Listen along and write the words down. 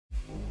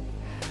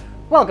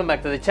Welcome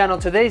back to the channel.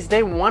 Today is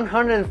day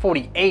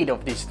 148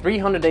 of this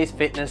 300 days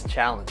fitness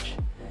challenge.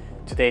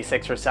 Today's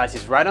exercise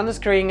is right on the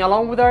screen,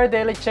 along with our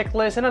daily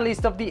checklist and a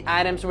list of the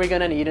items we're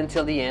gonna need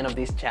until the end of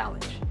this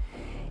challenge.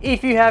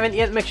 If you haven't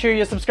yet, make sure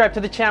you subscribe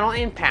to the channel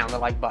and pound the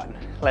like button.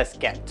 Let's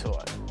get to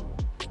it.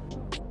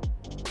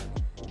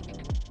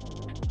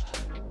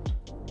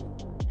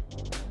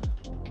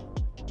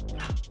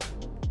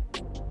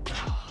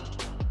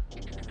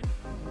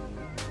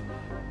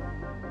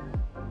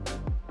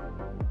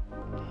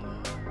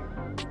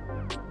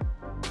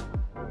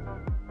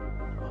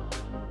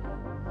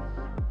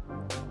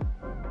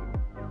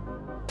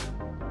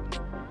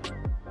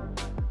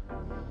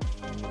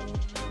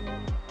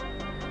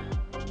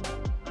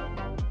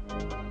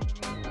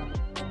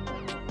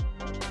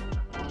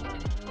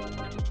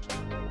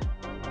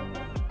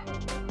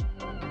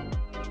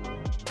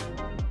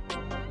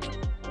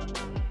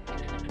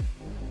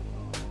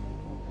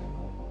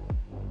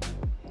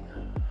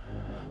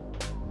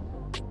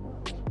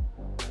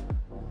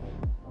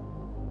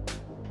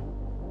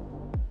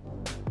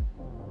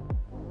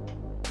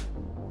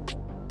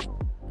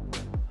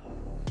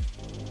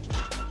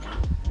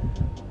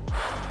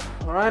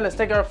 All right, let's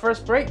take our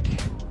first break.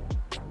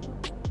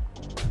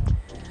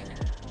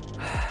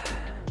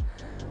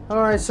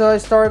 All right, so I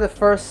started the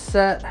first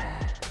set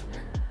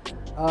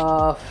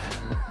of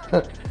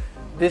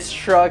these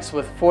shrugs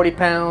with 40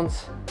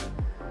 pounds.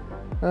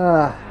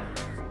 Now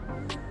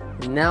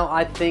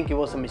I think it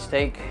was a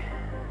mistake.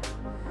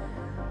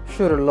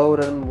 Should have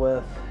loaded them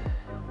with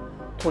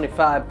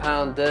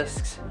 25-pound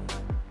discs.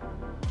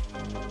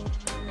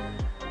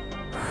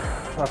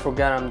 I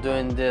forgot I'm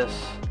doing this.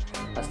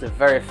 That's the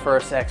very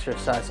first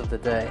exercise of the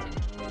day.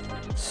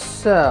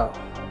 So,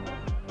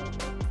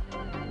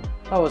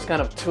 I was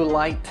kind of too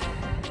light.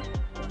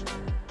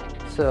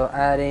 So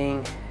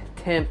adding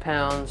 10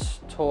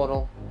 pounds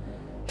total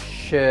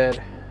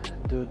should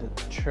do the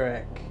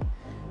trick.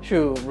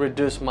 Should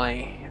reduce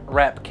my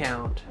rep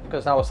count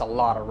because that was a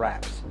lot of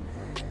reps.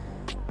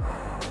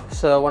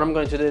 So what I'm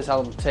going to do is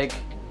I'll take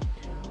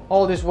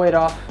all this weight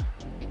off,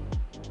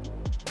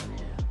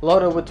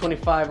 load it with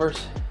 25ers,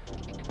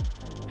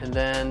 and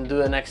then do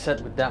the next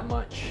set with that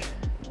much.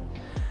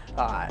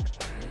 Alright,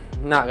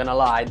 not gonna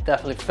lie, I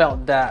definitely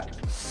felt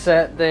that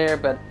set there,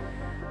 but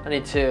I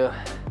need to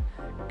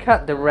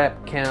cut the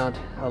rep count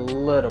a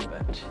little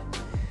bit.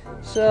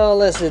 So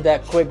let's do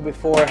that quick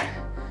before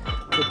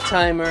the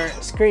timer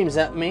screams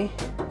at me.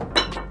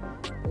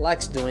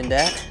 Likes doing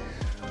that.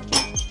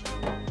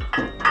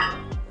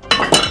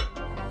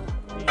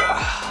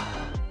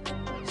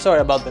 Sorry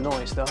about the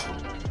noise though.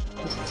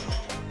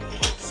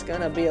 It's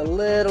gonna be a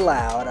little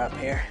loud up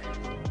here.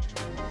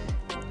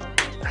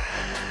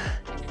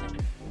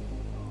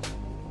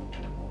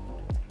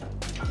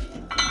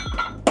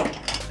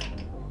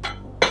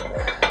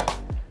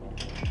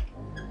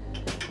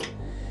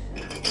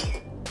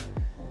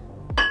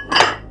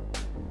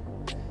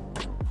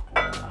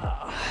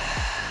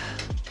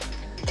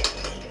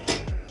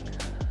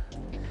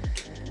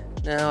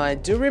 Now I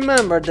do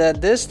remember that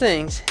these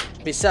things,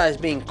 besides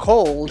being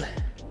cold,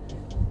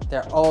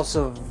 they're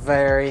also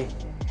very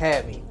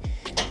heavy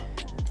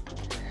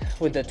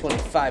with the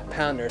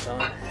 25-pounders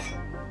on.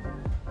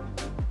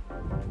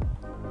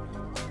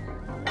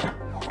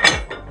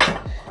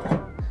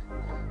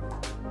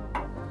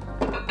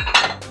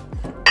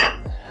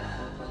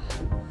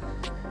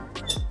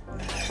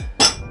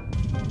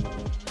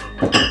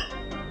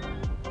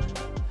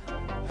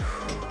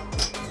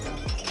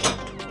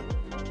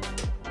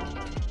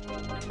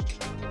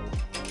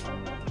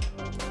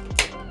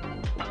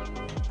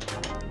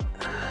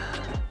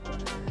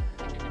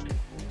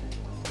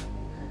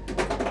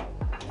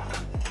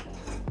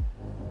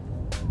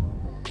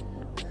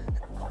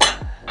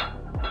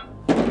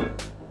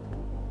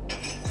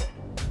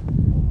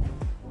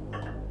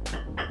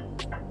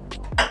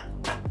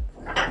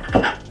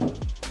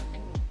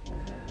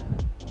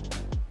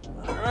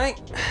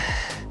 Alright.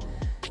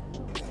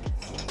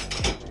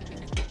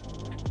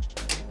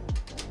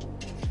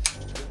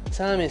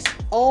 Time is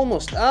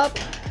almost up.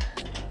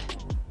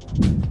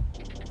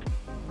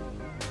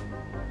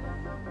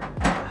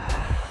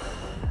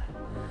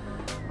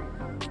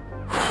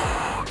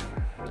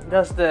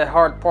 That's the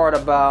hard part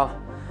about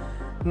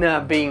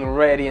not being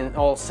ready and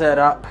all set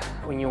up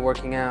when you're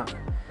working out.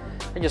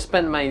 I just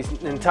spent my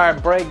entire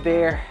break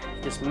there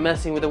just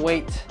messing with the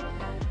weight.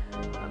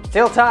 I'm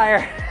still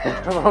tired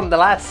from the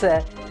last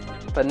set,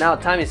 but now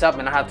time is up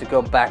and I have to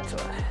go back to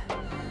it.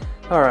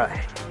 All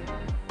right,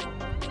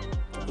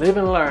 live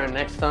and learn.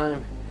 Next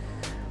time,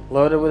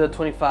 load it with the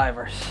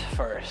 25ers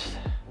first.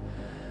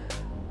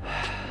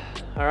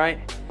 All right,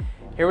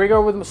 here we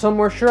go with some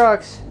more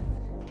shrugs.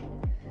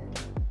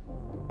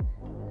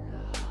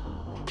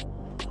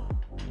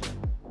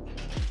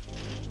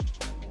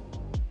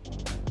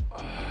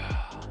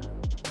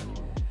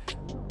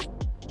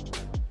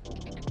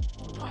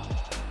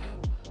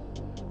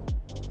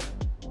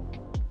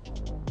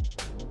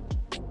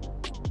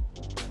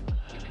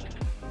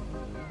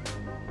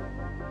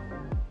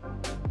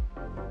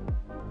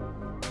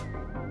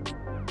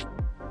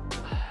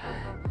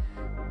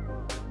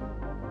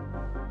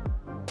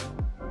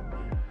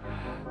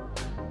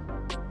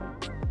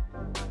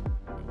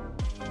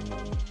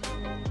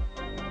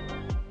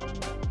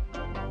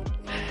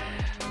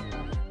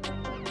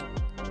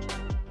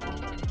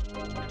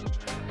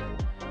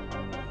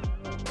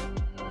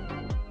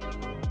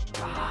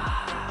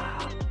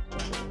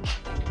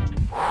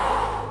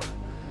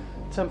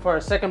 Time for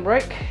a second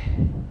break.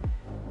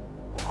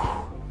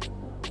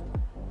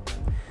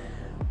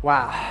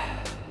 Wow,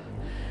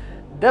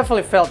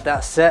 definitely felt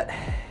that set.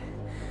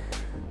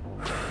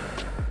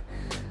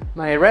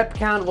 My rep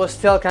count was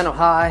still kind of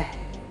high.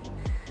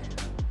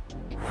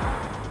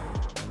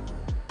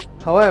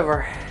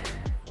 However,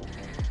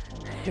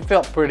 it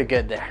felt pretty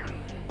good there.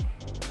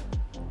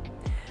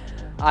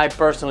 I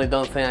personally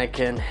don't think I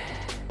can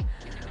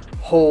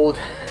hold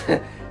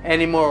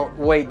any more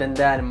weight than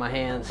that in my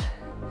hands.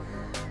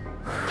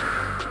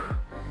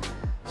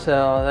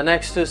 So the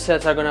next 2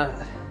 sets are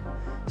gonna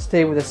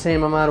stay with the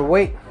same amount of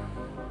weight.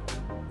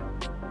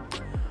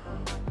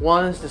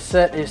 Once the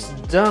set is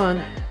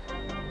done,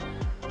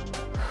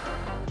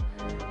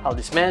 I'll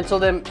dismantle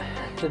the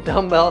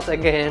dumbbells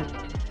again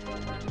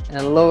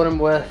and load them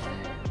with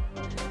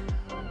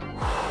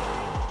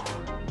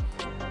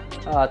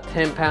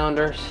 10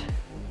 pounders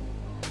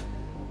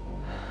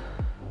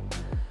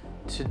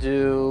to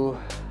do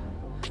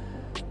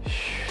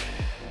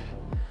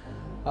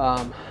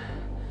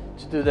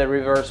the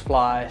reverse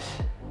flies.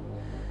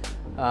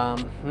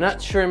 Not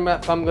sure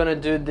if I'm gonna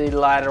do the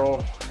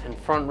lateral and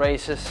front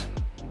raises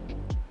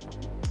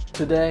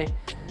today,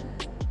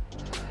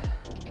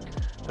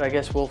 but I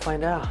guess we'll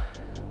find out.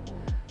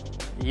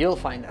 You'll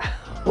find out.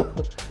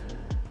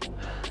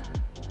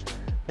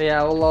 But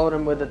yeah, we'll load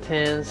them with the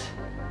 10s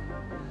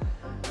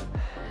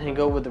and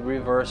go with the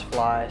reverse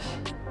flies.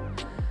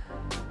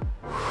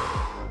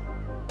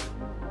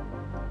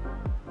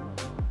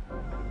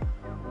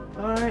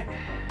 All right.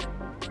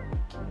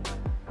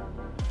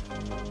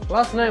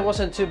 Last night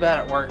wasn't too bad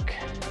at work.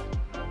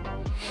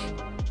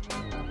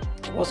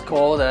 It was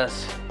cold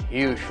as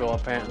usual,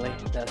 apparently.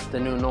 That's the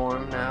new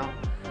norm now.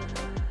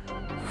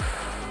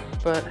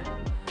 But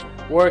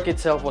work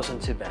itself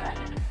wasn't too bad.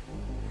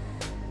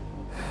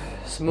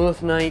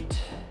 Smooth night.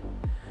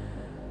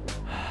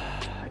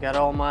 I got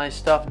all my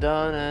stuff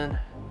done and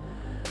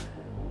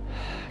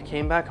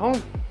came back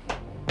home.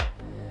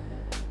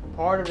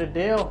 Part of the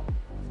deal.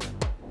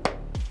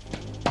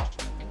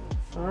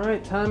 All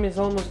right, time is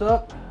almost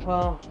up.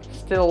 Well,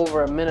 still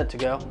over a minute to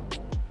go.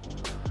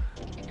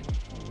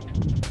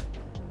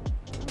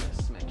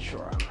 Just make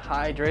sure I'm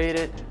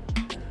hydrated.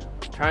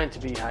 I'm trying to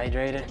be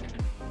hydrated.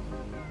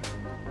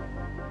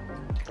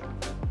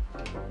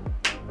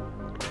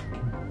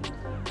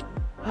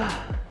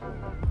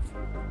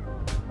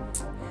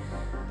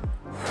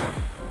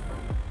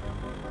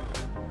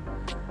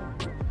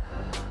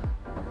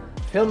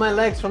 Feel my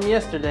legs from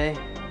yesterday,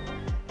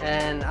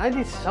 and I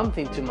did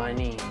something to my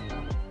knee.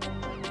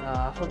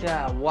 I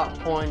forgot at what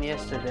point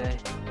yesterday,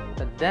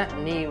 but that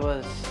knee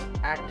was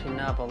acting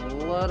up a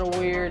little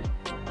weird.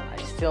 I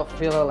still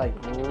feel it like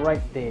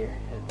right there.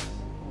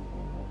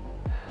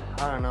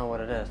 I don't know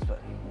what it is,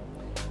 but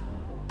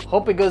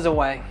hope it goes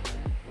away.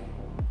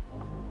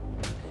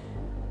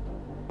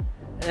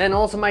 And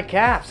also my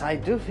calves. I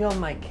do feel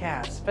my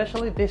calves,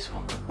 especially this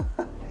one.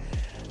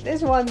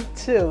 This one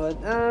too. I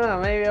don't know,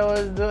 maybe I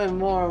was doing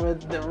more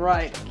with the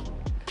right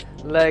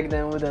leg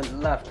than with the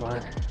left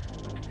one.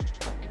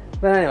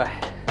 But anyway,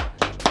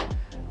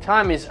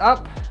 time is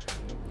up.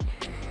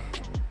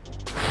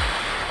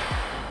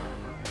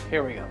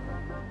 Here we go.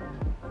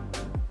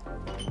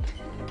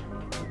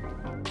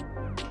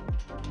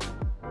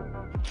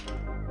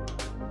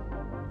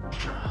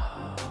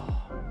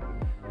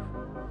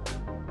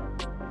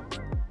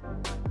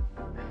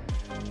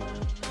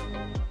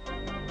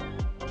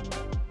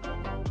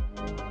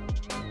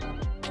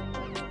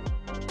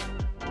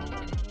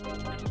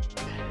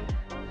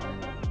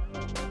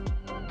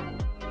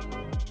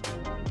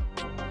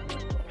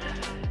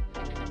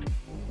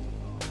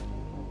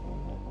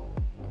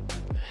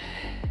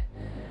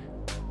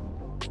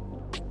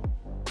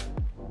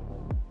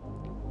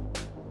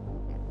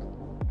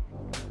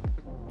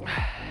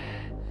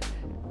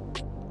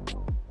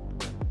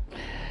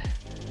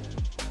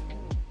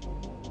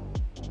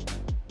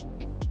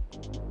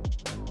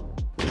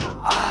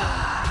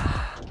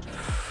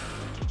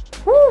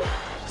 Whew.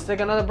 Let's take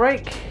another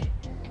break.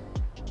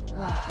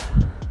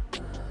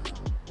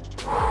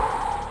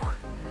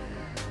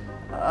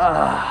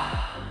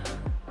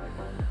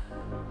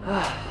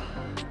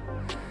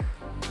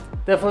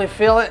 Definitely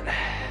feel it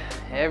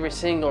every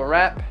single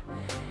rep,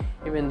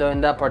 even though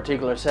in that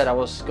particular set I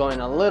was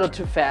going a little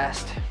too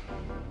fast.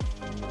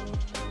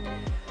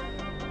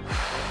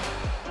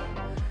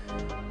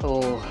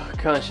 I'll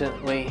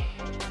consciously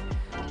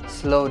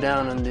slow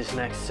down on this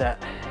next set.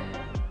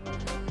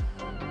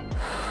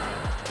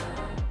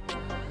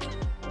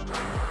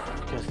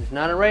 Because it's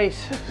not a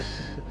race.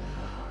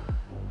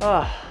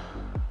 Ah.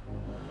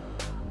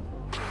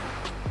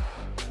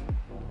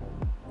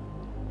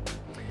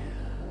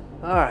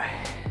 All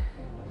right,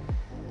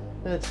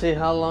 let's see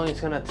how long it's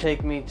gonna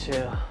take me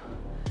to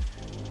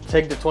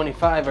take the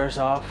 25ers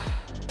off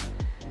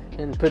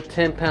and put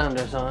 10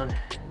 pounders on.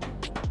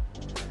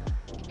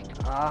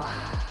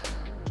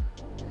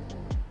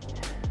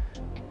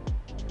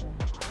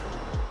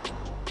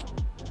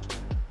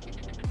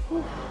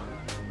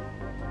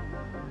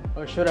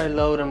 Or should I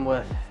load them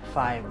with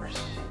fibers?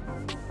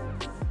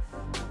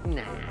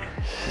 Nah.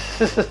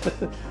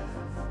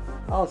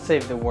 I'll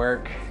save the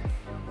work.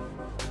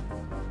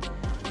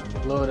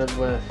 Loaded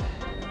with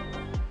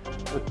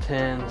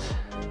 10s.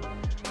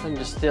 I'm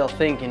just still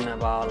thinking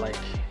about, like,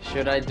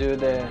 should I do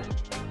the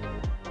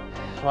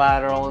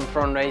lateral and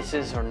front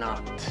raises or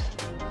not?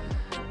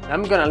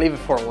 I'm gonna leave it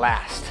for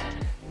last.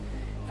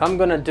 If I'm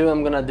gonna do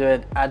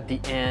it at the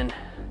end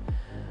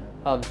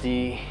of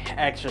the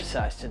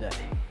exercise today.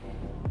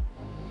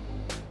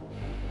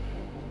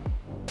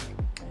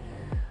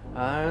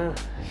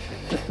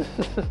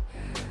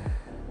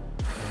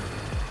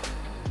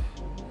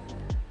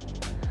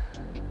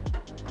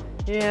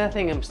 Yeah, I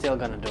think I'm still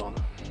gonna do them.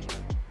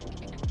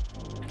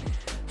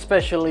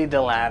 Especially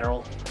the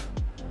lateral.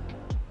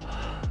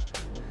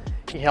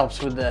 It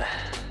helps with the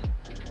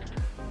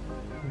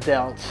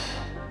delts.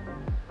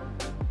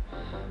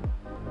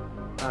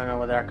 I don't know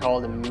what they're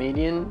called, the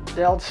median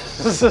delts.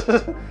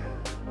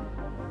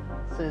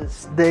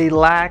 Since they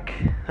lack,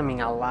 I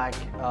lack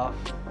of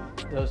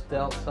those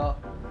delts off.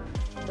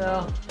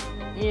 So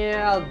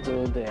yeah, I'll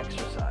do the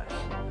exercise.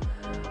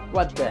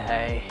 What the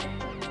hey.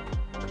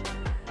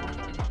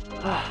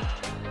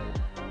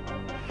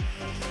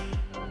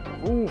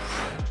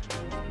 Oof.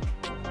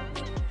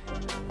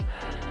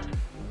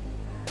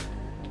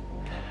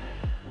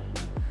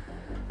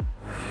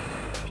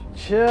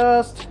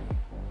 Just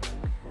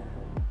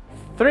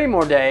 3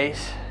 more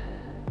days.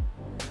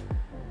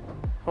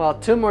 Well,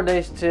 2 more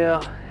days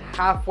till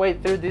halfway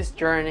through this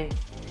journey.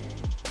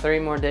 3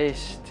 more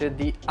days to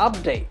the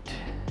update.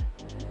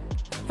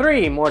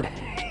 3 more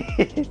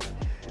days.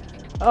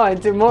 Oh,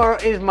 and tomorrow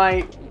is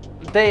my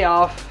day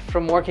off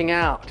from working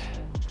out.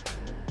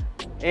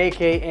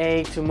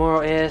 AKA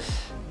tomorrow is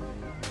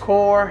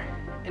core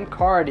and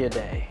cardio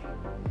day.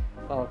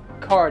 Well,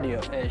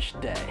 cardio-ish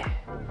day.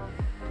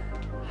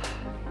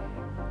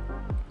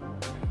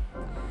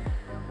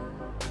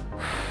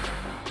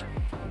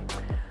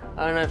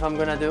 I don't know if I'm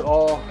gonna do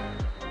all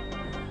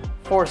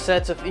 4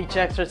 sets of each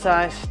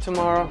exercise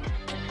tomorrow.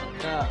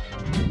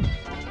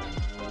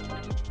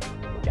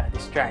 Got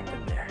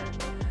distracted there.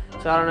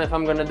 So I don't know if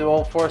I'm gonna do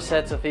all 4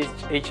 sets of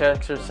each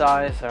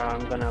exercise, or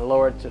I'm gonna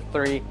lower it to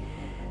 3.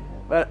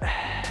 But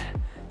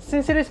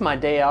since it is my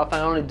day off, I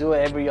only do it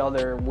every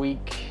other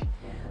week.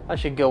 I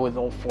should go with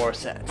all 4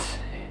 sets.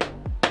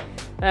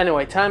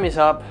 Anyway, time is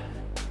up.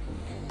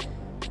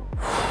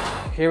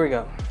 Here we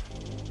go.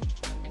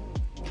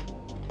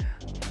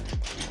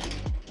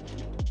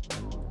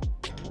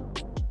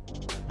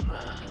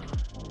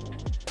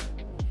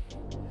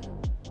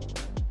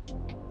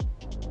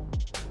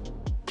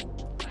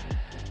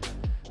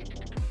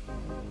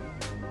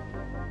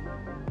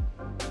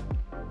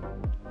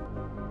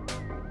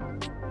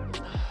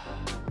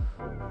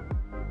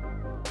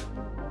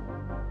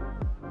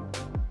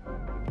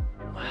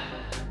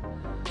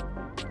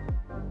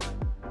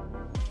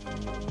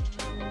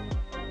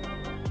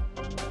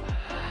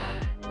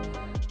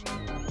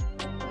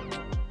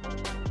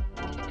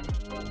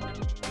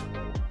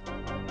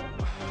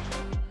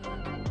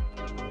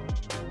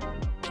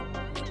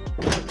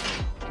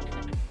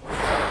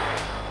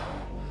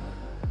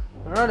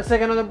 Alright, let's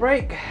take another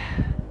break.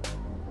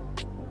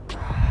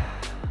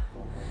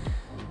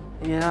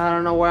 Yeah, I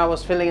don't know where I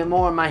was feeling it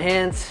more, in my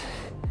hands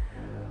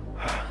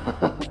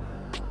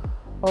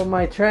or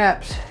my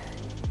traps.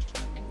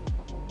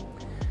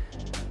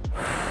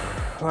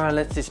 Alright,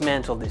 let's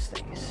dismantle these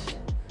things.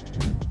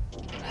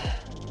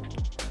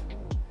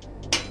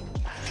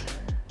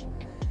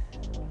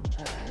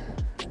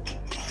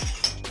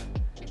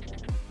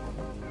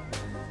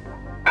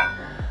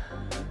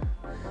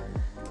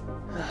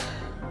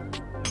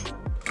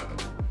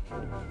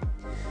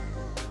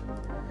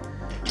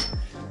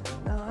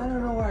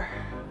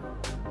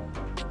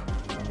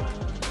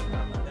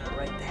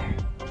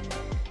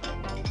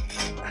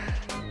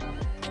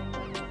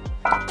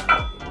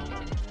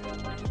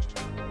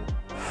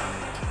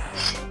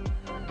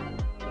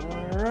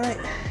 Alright.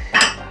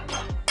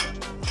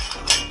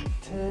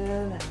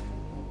 10.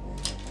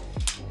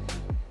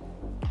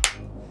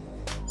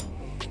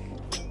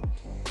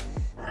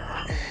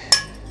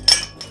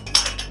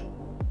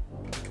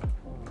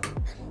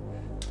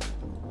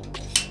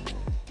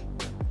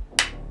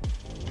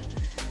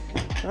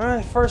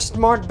 Alright, first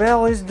smart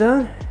bell is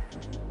done.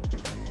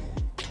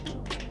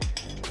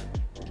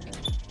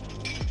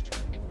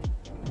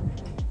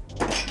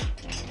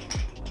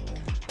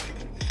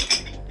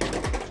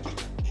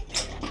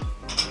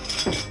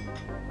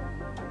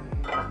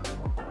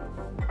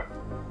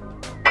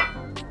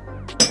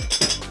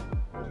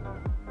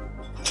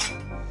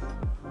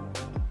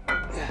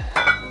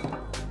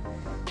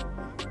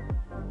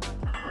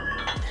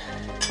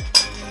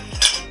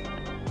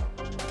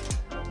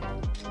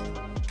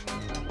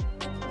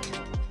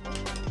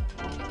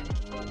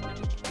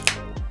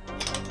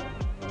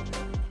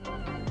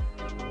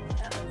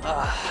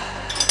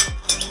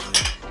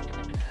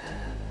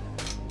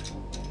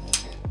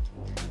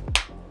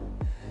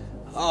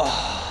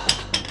 Oh,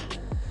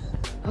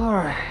 all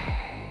right.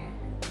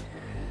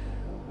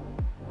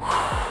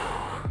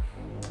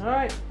 All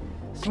right,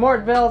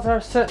 Smart belts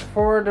are set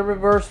for the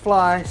reverse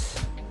flies.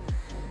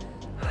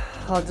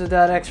 I'll do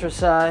that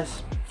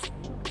exercise.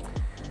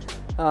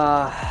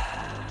 I'm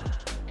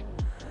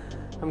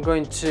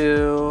going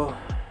to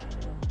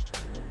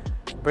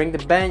bring the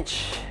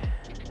bench.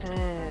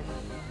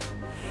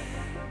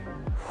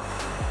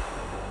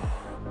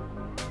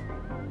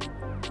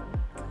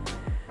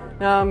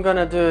 Now I'm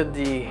gonna do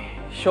the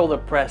shoulder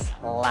press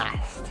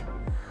last.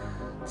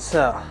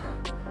 So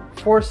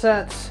 4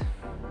 sets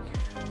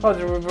of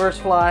the reverse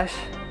flies,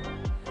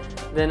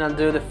 then I'll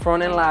do the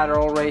front and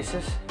lateral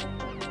raises,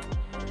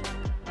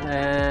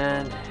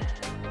 and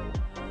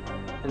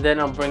then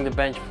I'll bring the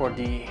bench for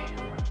the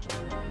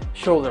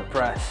shoulder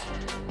press.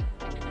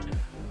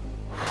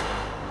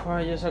 All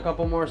right, just a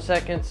couple more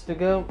seconds to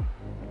go.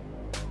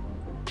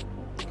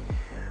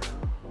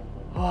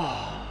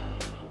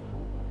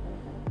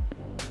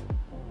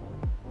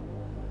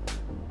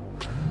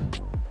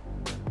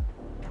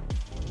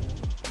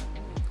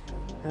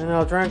 And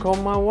I drank all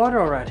my water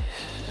already.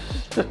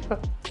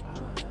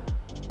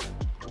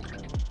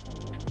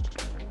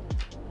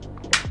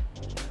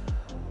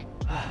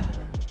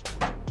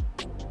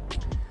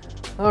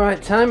 All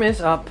right, time is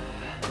up.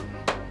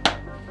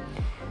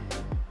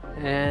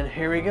 And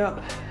here we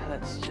go.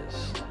 Let's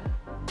just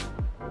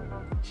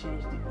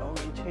change the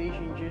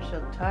orientation just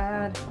a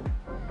tad.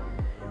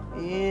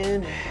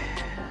 And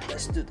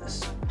let's do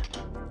this.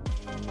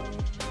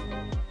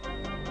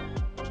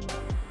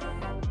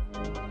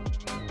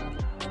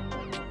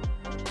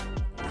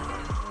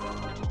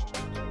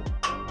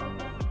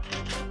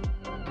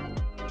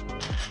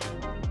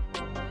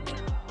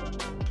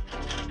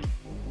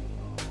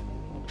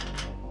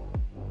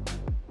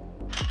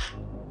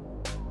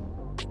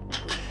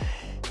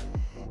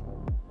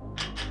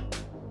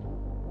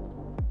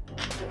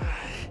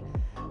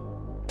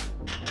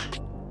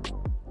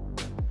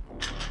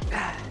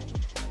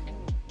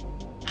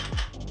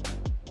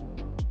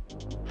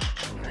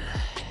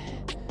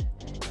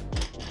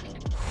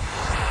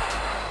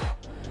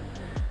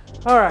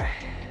 All right,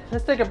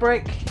 let's take a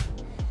break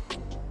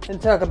and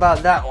talk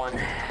about that one.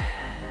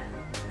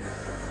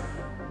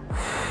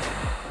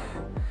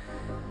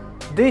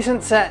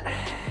 Decent set,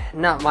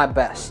 not my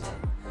best.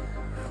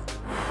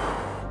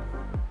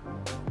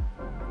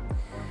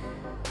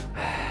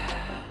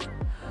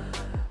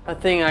 I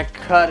think I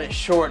cut it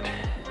short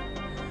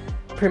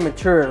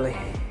prematurely.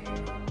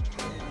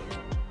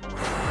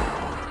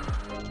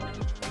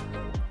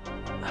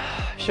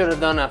 Should have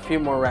done a few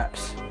more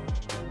reps.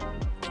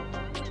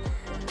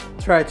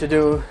 Try to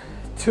do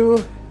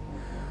 2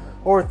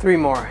 or 3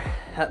 more,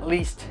 at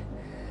least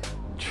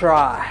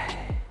try.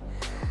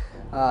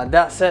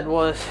 That set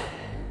was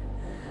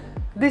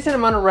a decent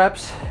amount of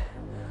reps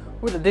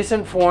with a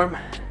decent form,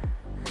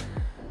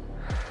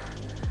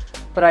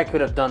 but I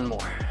could have done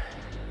more.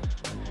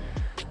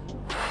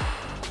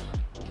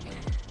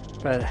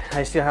 But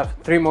I still have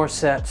 3 more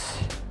sets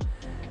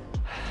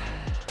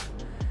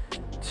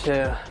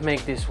to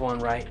make this one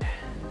right.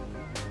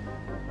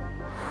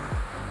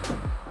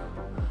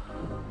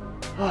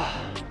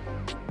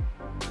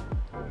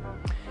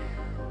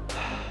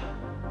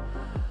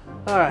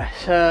 Alright,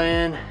 so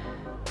in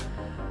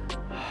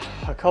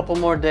a couple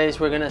more days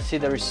we're gonna see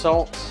the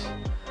results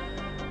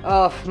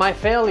of my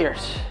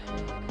failures.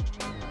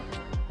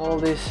 All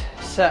these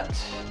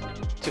sets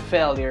to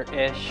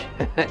failure-ish.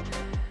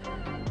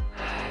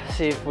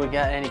 See if we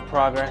got any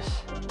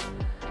progress.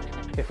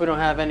 If we don't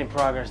have any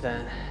progress,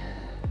 then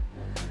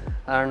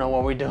I don't know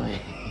what we're doing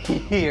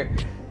here.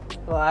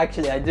 Well,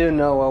 actually, I do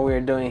know what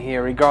we're doing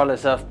here,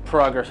 regardless of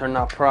progress or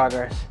not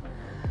progress.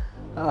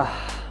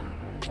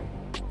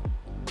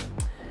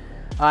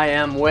 I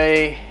am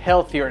way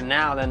healthier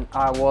now than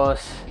I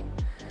was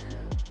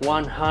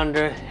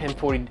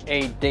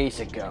 148 days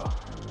ago.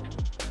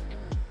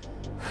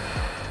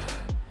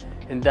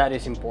 And that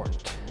is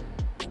important.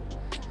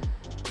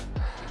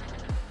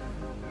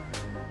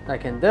 I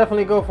can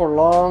definitely go for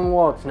long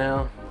walks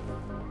now.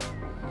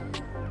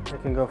 I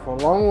can go for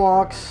long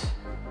walks.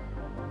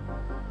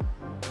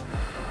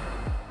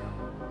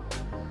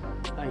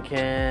 I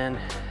can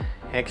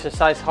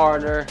exercise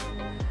harder.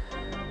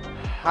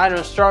 I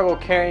don't struggle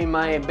carrying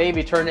my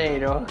baby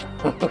tornado.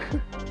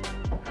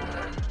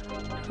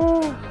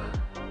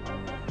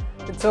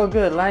 It's all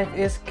good. Life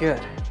is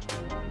good.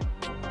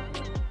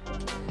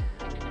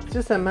 It's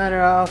just a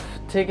matter of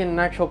taking an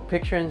actual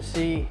picture and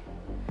see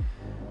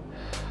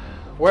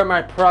where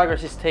my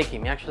progress is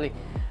taking me. Actually,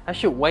 I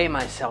should weigh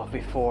myself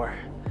before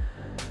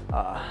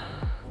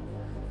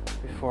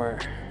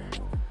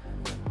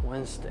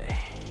Wednesday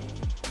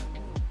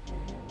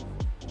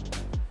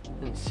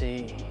and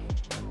see.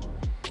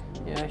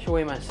 Yeah, I should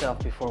weigh myself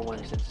before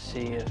Wednesday to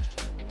see if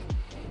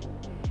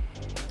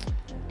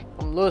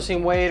I'm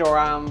losing weight or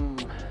I'm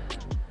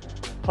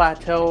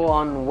plateau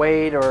on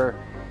weight, or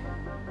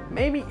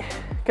maybe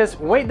because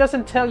weight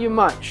doesn't tell you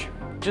much.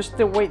 Just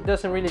the weight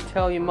doesn't really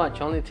tell you much.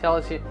 It only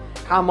tells you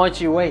how much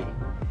you weigh.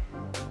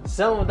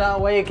 Some of that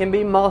weight can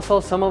be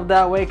muscle, some of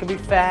that weight can be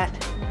fat.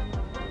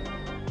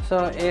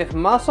 So if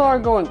muscle are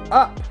going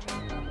up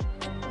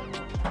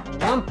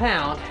 1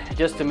 pound,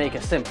 just to make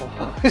a simple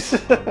pose.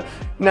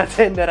 Not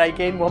saying that I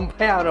gained 1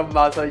 pound of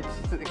muscle,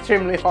 it's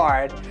extremely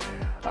hard.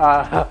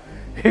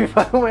 If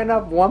I went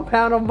up 1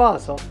 pound of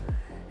muscle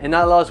and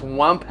I lost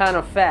 1 pound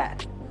of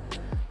fat,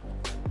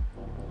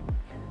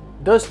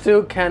 those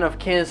two kind of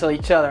cancel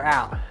each other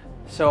out.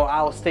 So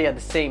I'll stay at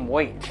the same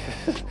weight.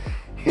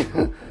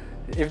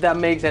 If that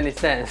makes any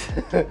sense.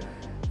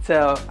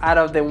 So out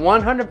of the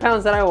 100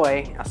 pounds that I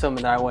weigh,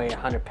 assuming that I weigh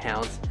 100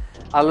 pounds,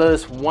 I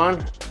lose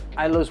 1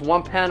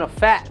 pound of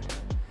fat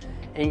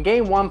and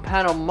gain 1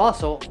 pound of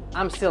muscle.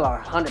 I'm still at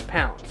 100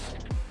 pounds.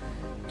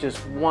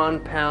 Just 1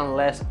 pound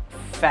less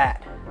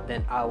fat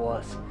than I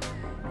was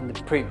in the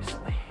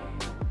previously.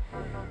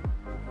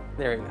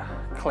 There we go,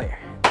 clear.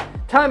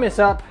 Time is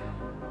up.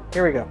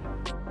 Here we go.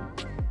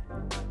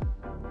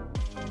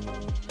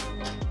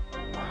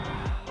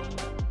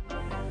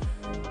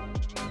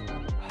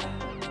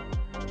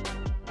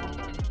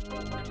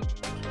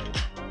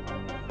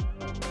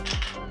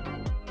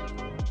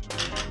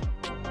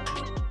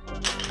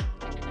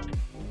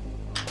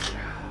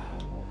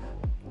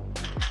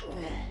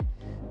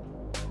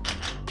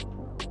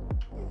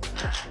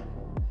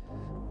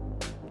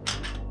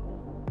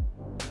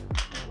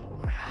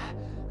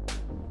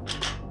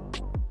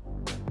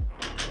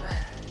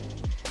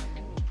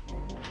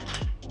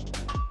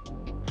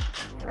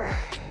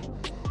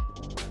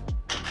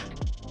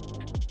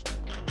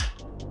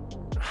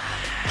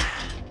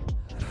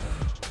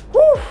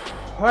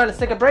 All right, let's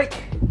take a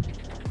break.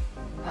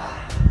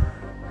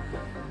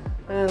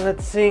 And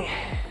let's see.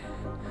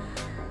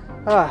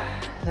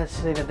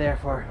 Let's leave it there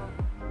for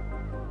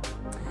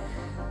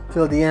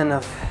till the end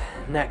of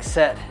next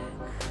set.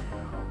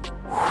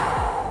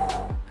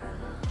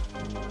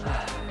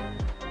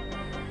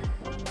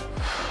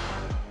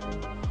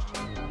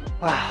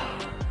 Wow.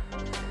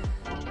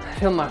 I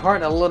feel my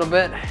heart a little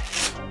bit.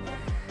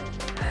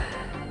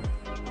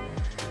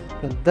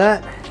 But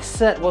that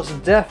set was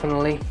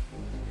definitely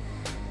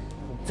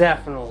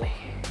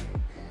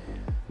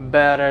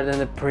better than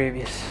the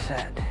previous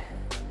set.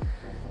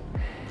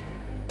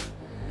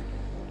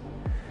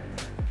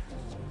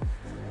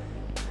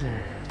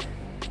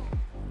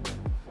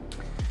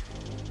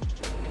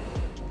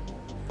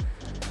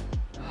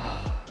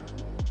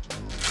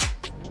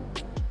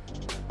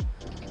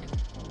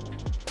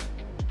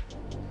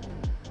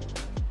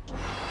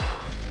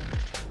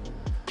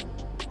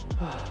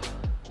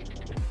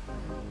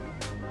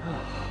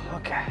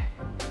 Okay.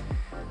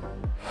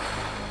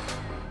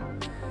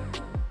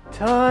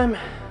 Time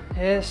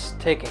is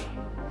ticking.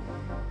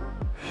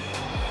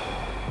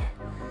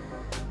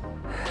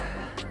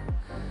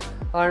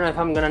 I don't know if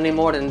I'm gonna need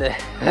more than the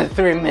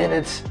 3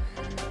 minutes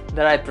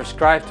that I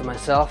prescribed to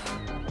myself.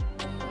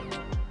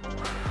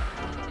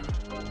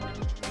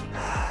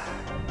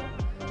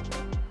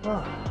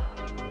 Oh.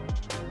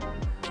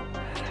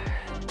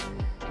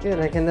 Good,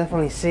 I can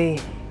definitely see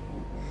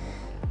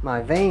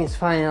my veins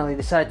finally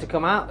decide to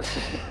come out.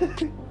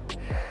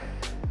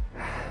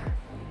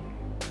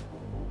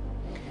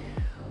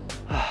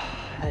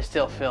 I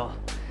still feel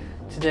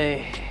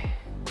today,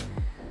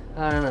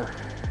 I don't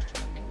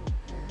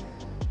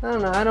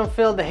know, I don't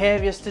feel the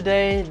heaviest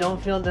today,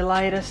 don't feel the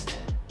lightest.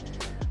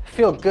 I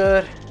feel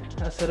good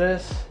as it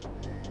is.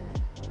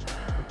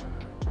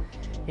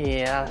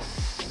 Yeah, as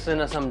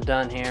soon as I'm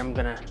done here, I'm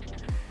gonna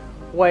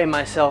weigh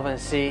myself and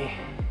see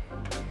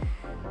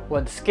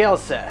what the scale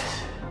says.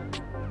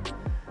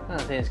 I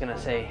don't think it's gonna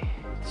say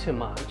too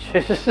much.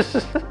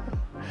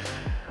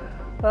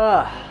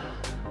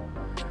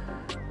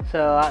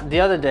 So the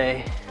other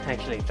day,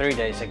 actually 3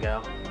 days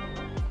ago,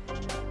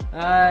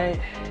 I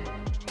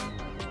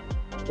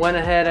went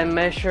ahead and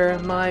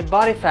measured my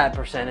body fat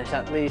percentage.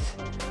 At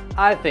least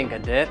I think I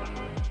did.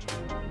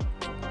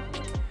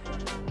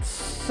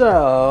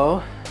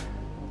 So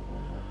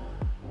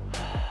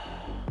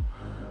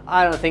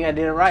I don't think I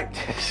did it right.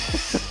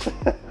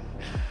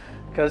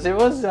 Because it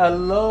was a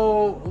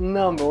low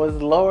number, it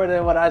was lower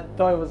than what I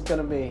thought it was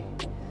gonna be.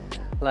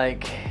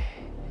 Like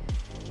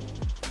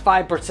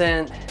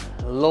 5%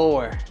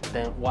 lower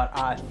than what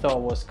I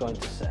thought was going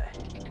to say.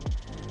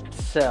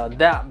 So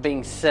that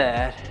being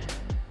said,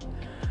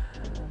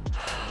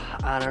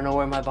 I don't know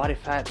where my body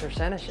fat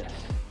percentage is.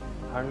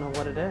 I don't know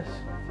what it is.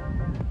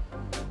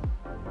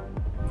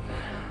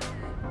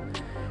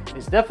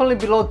 It's definitely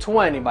below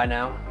 20 by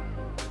now.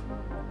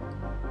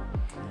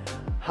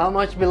 How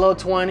much below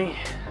 20?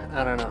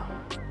 I don't know.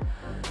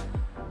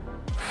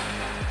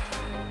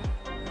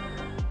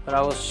 But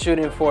I was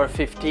shooting for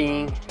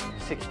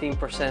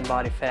 16%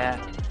 body fat.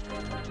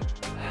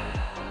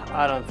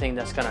 I don't think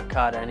that's gonna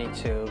cut. I need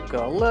to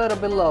go a little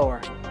bit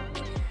lower.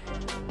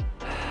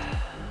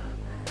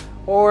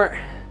 Or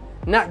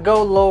not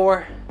go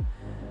lower,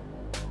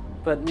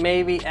 but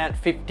maybe at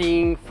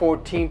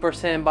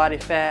 14% body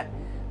fat,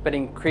 but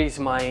increase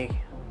my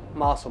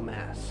muscle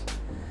mass.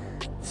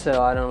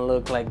 So I don't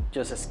look like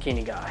just a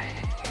skinny guy.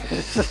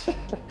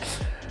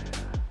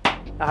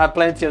 I have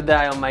plenty of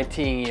that on my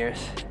teen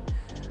years.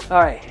 All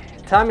right,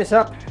 time is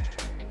up.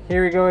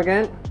 Here we go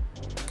again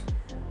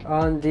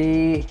on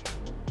the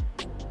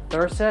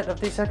third set of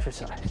this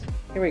exercise.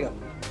 Here we go.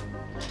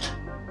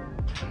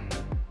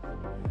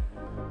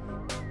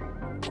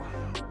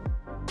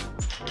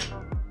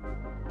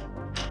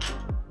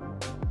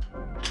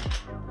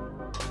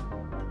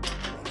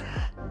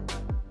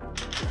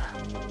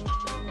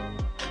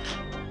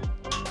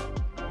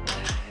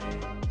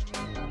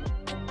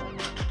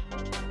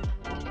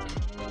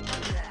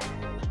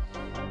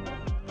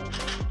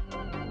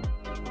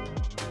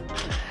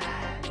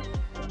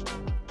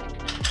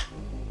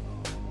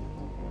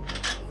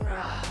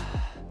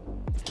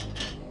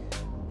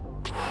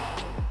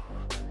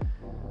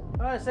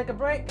 All right, let's take a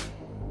break.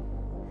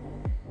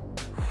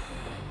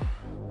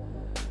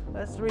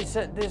 Let's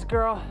reset this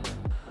girl.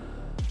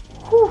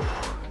 Whew.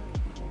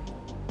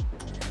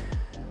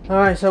 All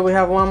right, so we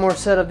have one more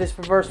set of these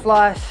reverse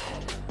flies.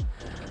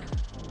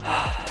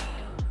 I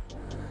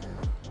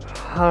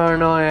don't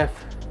know if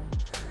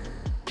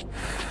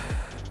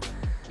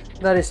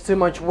that is too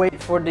much weight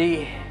for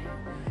the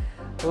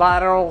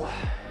lateral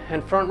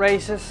and front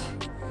races,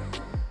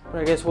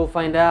 but I guess we'll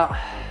find out.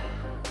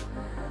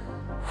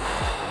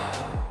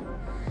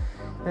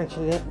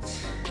 Actually,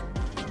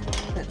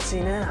 let's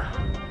see now.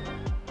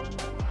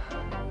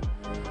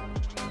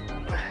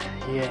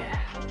 Yeah,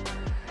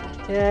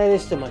 it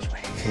is too much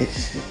weight.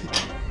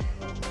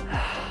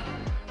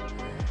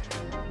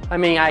 I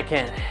mean, I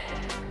can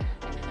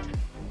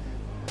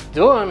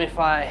do them if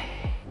I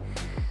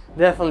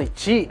definitely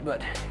cheat,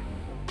 but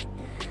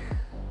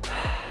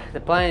the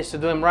plan is to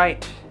do them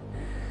right,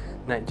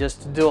 not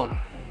just to do them.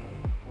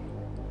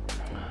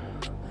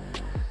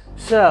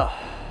 So,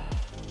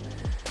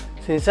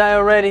 since I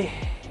already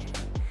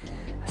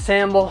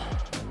assemble,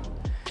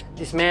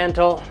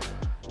 dismantle,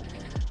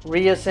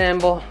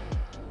 reassemble,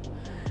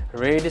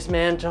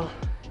 redismantle,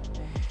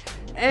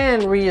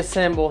 and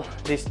reassemble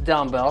these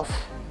dumbbells,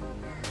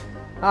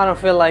 I don't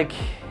feel like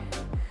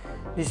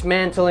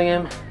dismantling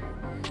them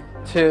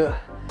to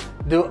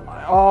do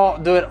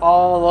it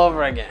all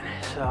over again.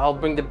 So I'll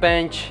bring the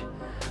bench,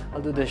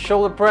 I'll do the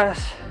shoulder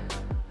press.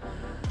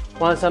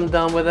 Once I'm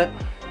done with it,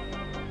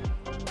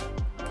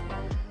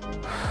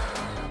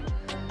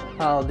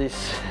 I'll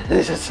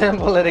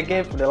disassemble it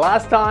again for the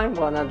last time.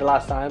 Well, not the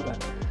last time,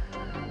 but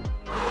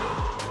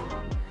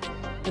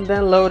and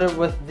then load it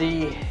with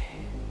the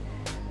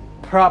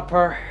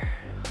proper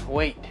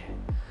weight,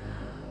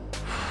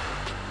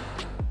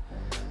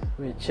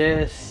 which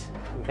is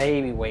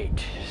baby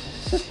weight.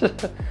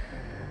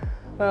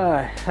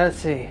 Alright, let's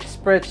see.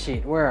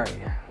 Spreadsheet, where are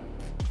you?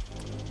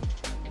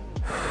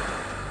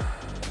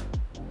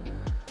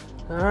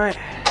 Alright.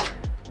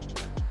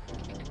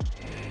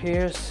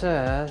 Here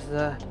says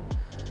that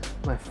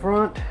my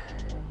front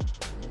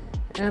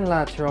and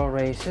lateral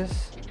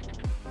races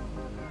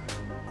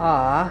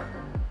are,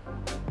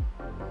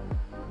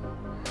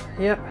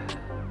 yep,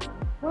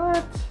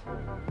 what?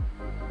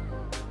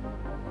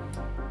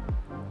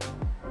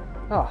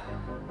 Oh,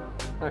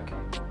 okay,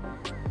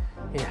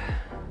 yeah,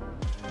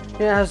 it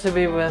has to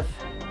be with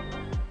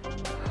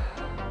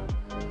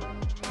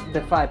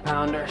the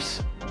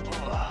 5-pounders.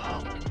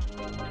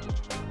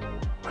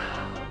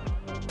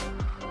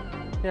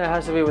 Yeah, it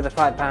has to be with the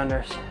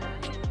 5-pounders.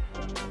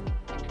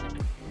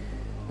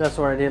 That's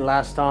what I did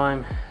last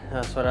time.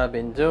 That's what I've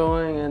been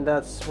doing, and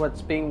that's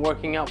what's been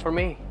working out for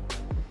me.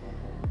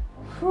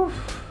 Whew.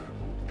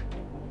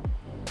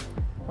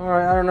 All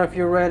right, I don't know if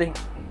you're ready,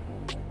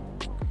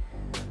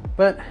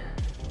 but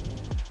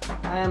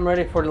I am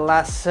ready for the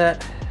last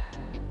set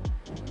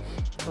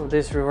of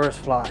these reverse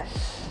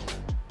flies.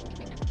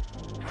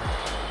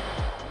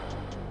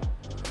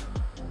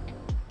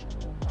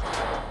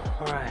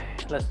 All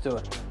right, let's do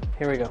it.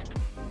 Here we go.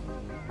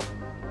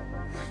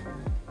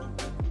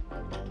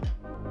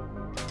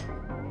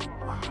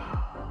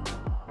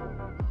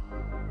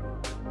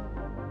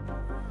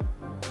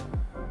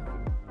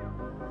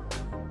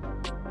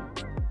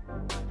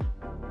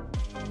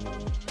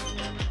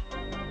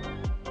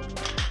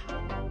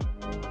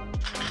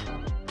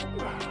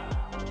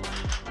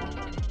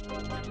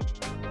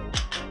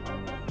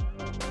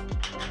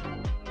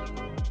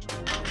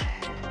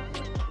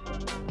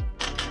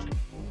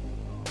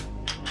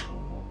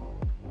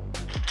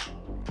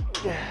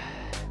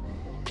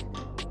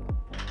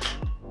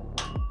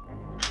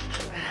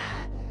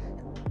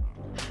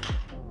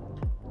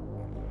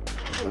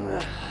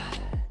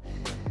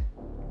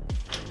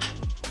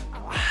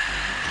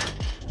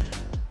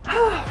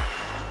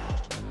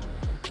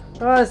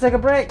 All right, let's take a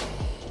break.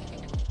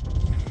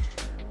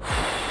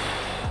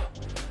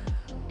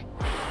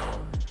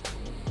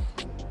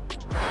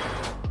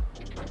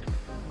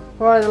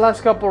 All right, the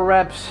last couple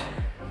reps,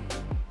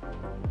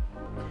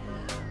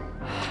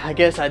 I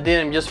guess I did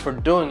them just for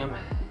doing them,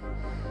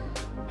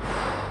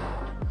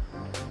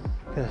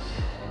 because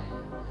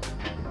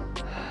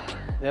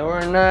they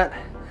were not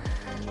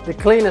the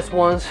cleanest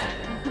ones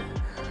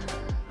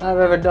I've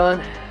ever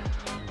done.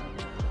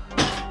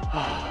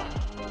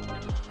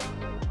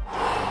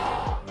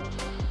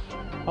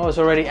 I was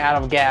already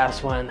out of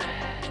gas when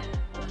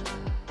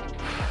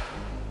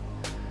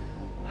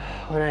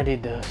I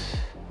did those,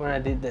 when I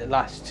did the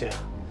last two.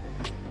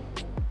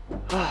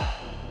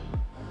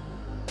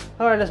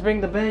 All right, let's bring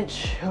the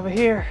bench over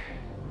here.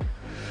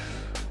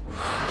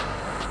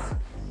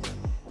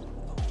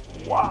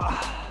 Wow.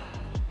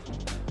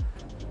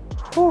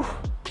 Whew.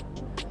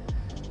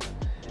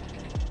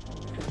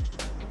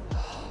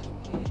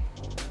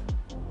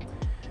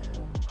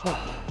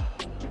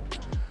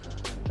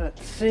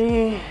 Let's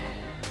see.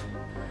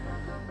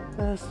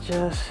 Let's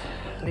just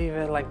leave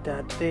it like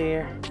that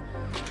there.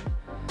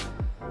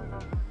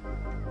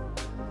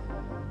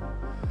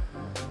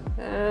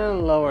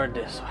 And lower it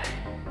this way.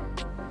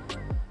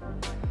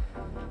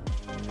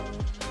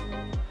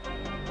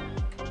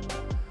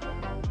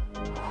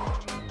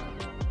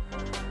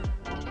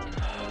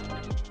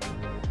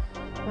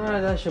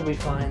 Alright, that should be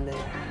fine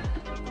there.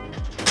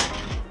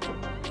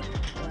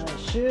 That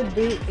should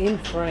be in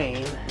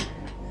frame.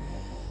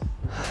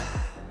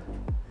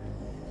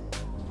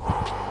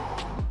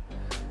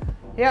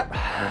 Yep.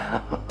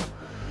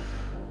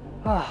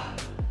 I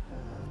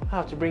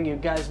have to bring you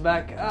guys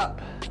back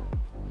up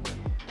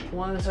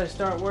once I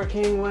start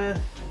working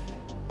with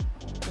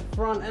the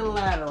front and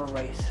lateral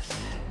raises.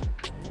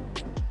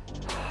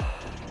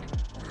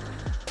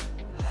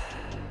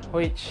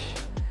 Which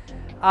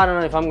I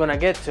don't know if I'm gonna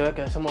get to it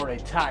because I'm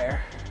already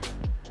tired.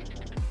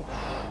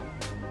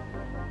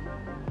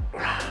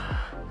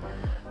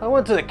 I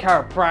went to the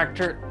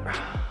chiropractor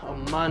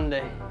on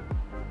Monday.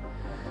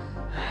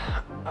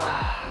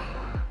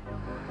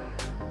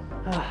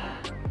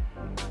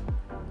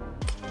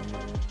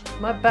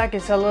 My back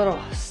is a little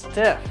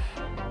stiff.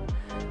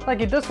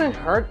 Like, it doesn't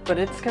hurt, but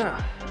it's kind of,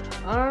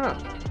 I don't know.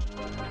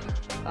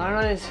 I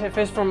don't know if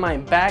it's from my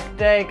back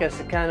day, because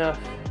it kind of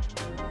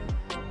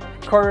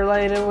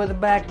correlated with the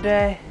back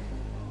day.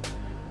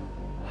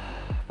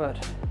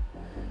 But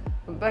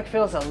my back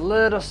feels a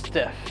little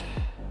stiff.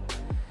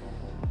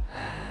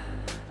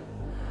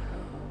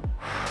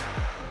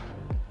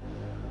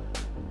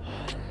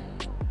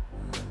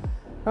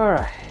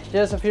 Alright,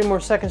 just a few more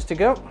seconds to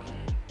go.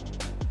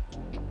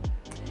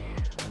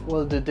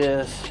 We'll do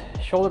this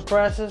shoulder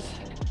presses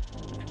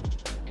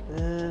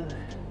and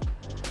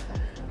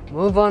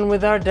move on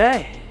with our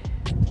day.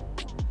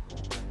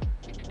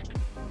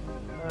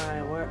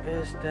 Alright, where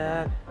is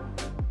that?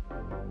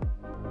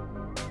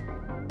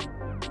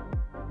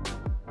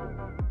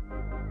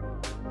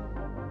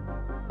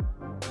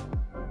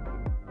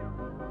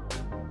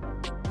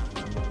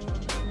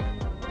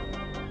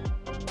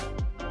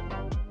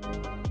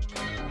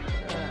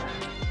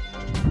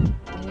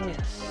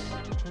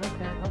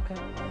 Okay.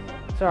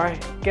 Sorry,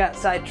 got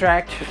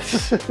sidetracked.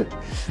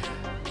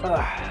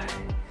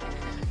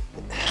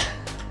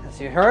 As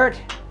you heard,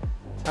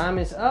 time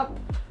is up.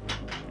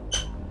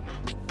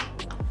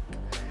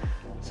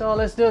 So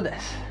let's do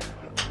this.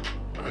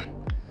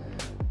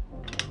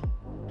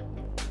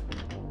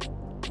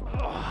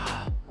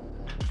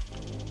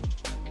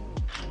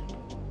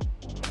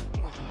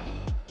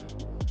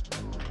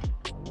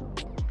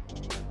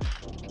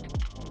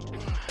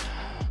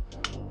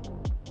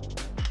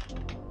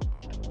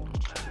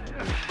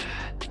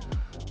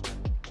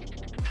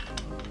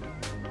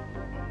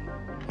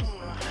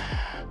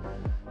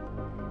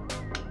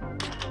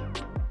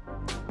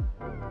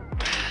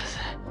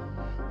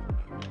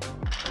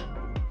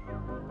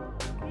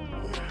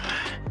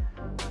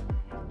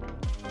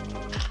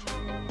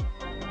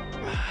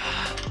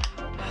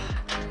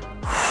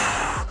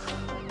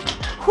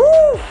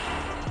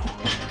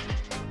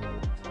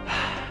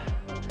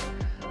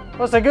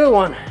 That's a good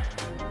one.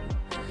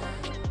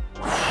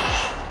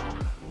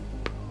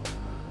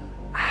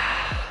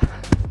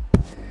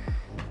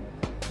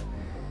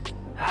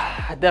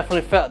 I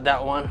definitely felt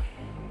that one.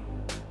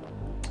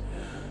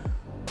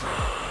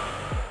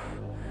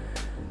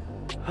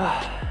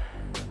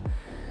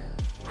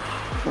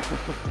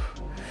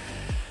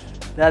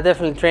 That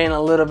definitely drained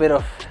a little bit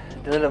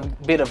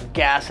of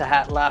gas I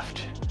had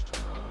left.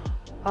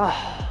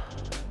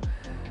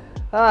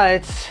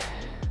 It's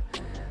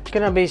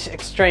gonna be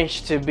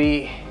strange to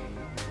be,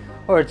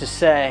 or to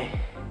say,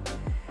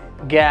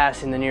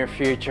 gas in the near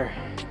future.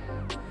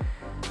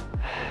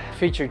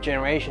 Future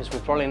generations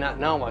will probably not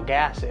know what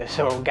gas is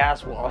or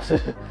gas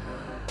was.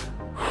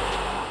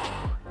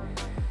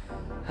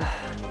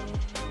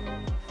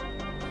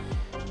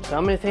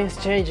 So many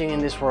things changing in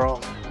this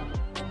world.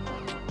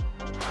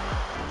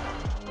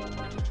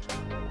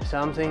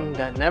 Something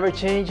that never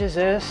changes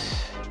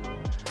is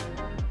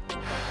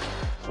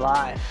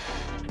life.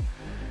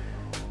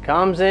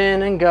 Comes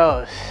in and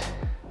goes.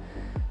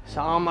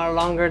 Some are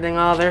longer than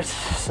others,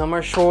 some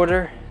are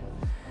shorter.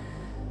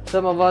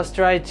 Some of us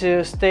try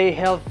to stay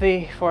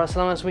healthy for as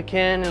long as we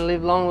can and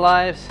live long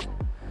lives.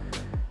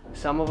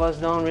 Some of us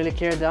don't really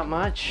care that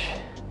much.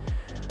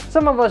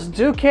 Some of us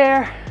do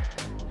care,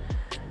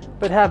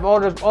 but have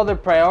other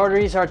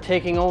priorities are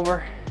taking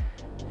over.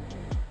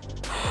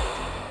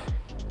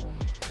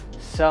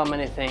 So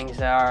many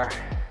things are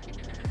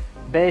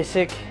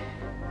basic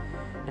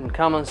and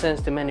common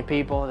sense to many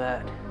people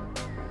that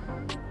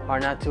are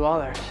not to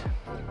others.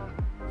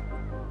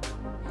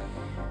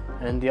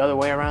 And the other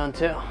way around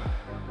too.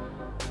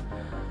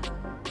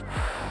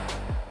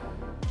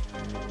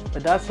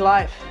 But that's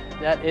life.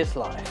 That is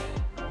life.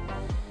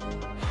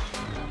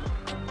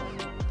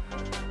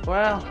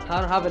 Well,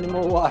 I don't have any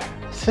more water.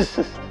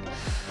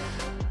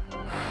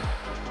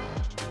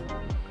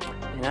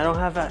 And I don't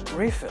have that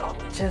refill,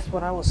 which is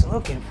what I was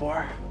looking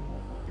for.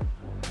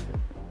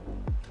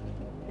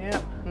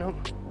 Yeah, nope.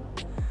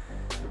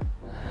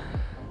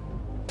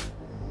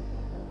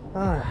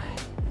 All right.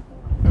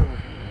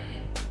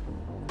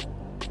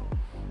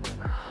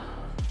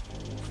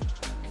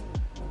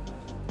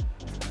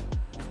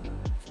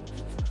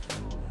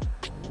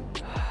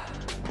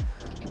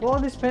 Well,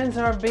 these pants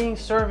are being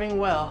serving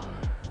well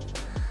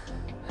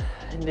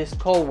in this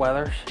cold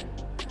weather.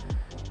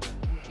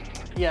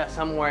 Yes,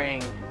 I'm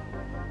wearing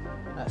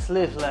a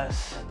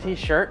sleeveless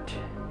t-shirt,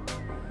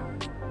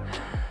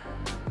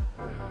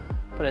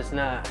 but it's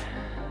not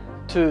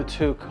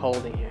too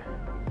cold in here.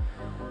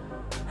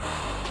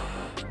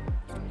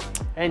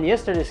 And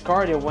yesterday's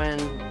cardio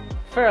went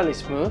fairly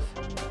smooth.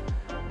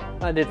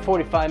 I did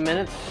 45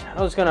 minutes.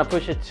 I was gonna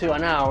push it to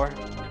an hour,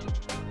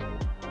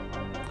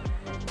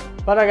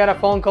 but I got a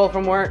phone call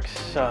from work,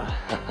 so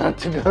I had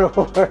to go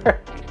to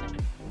work.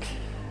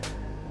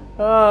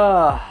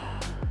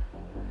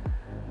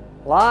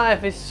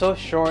 Life is so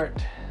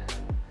short.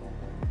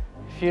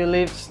 If you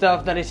leave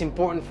stuff that is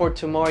important for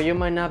tomorrow, you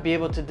might not be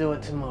able to do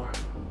it tomorrow.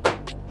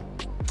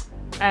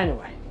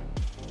 Anyway,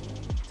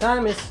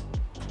 time is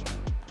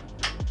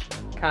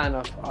kind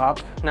of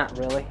up, not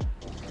really.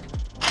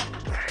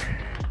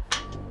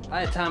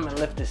 By the time I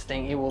lift this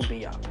thing, it will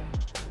be up.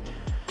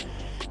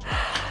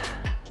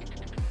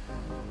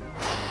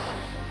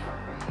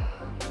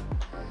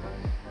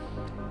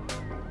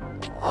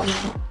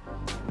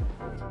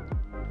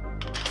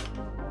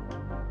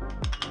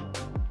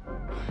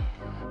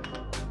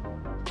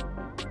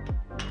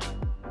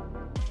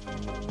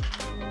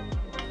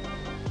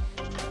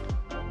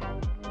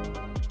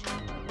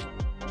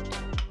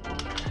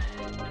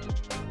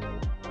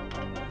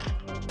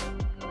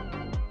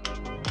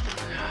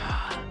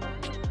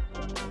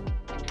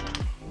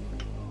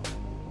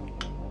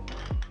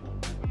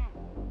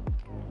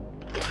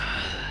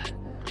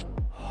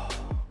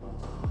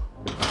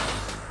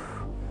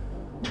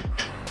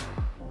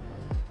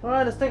 All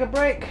right, let's take a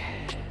break.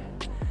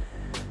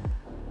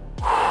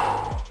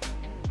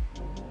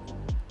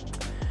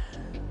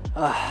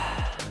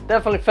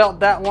 Definitely felt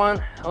that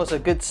one. That was a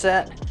good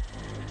set.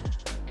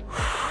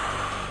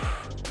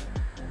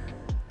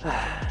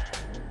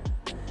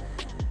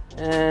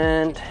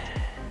 And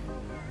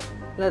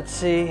let's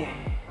see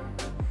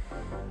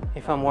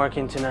if I'm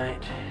working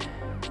tonight.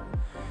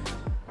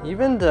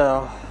 Even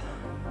though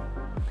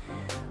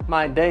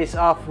my days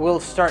off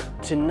will start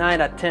tonight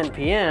at 10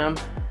 p.m.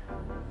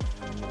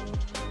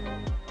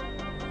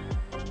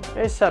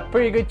 there's a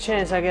pretty good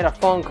chance I get a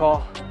phone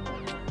call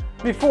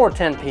before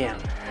 10 p.m.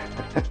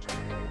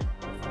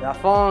 If the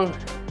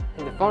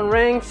phone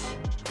rings,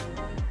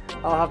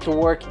 I'll have to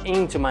work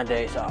into my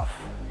days off,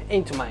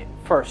 into my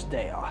first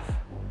day off.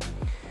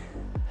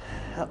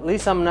 At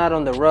least I'm not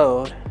on the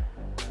road.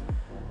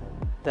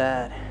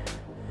 That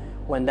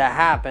when that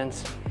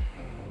happens,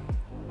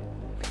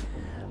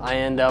 I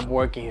end up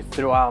working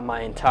throughout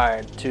my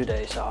entire 2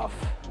 days off,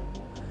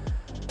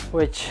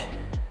 which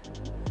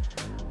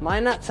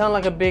might not sound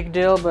like a big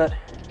deal, but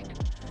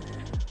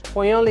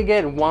when you only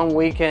get one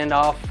weekend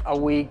off a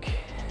week,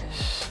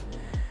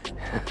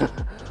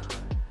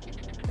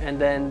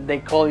 and then they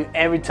call you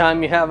every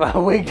time you have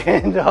a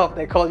weekend off,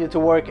 they call you to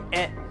work,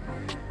 it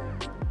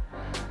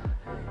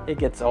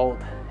gets old.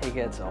 It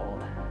gets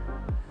old.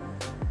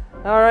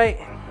 All right,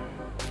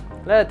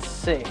 let's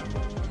see.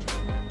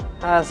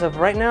 As of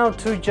right now,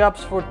 2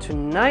 jobs for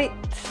tonight,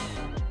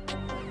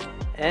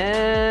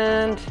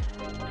 and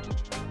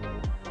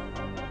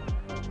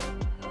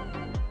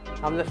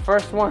I'm the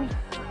first one.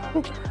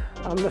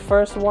 I'm the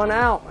first one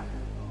out.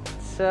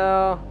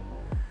 So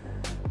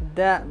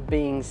that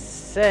being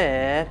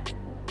said,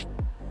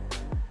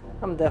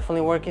 I'm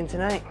definitely working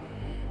tonight.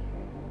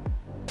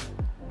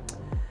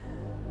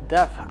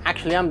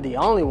 Actually, I'm the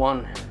only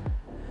one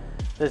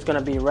that's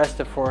gonna be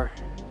rested for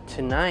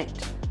tonight.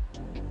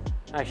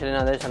 Actually,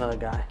 no, there's another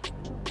guy.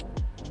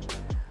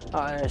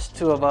 Oh, there's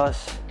 2 of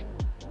us.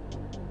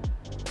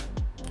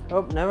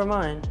 Oh, never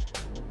mind.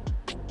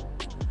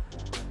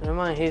 Never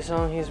mind, he's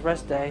on his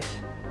rest days.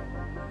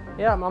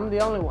 Yeah, I'm the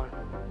only one.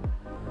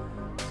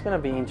 It's gonna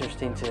be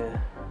interesting to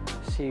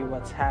see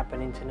what's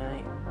happening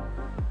tonight.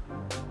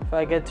 If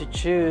I get to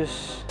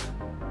choose,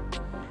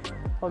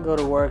 I'll go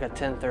to work at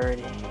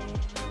 10:30.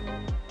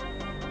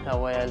 That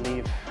way I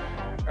leave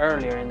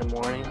earlier in the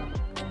morning.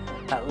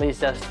 At least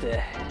that's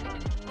the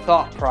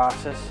thought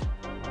process.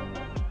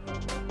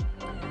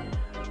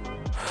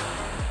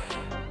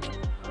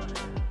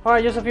 All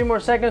right, just a few more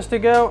seconds to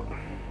go.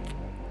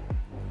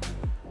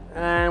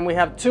 And we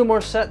have 2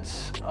 more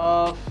sets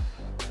of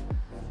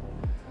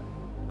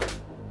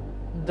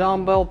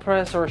dumbbell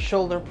press or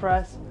shoulder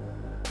press.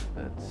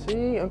 Let's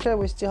see. Okay,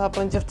 we still have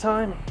plenty of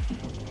time.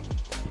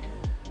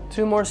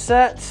 2 more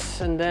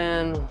sets, and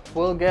then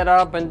we'll get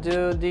up and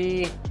do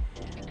the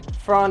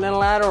front and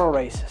lateral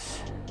raises.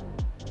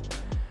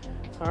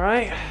 All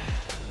right,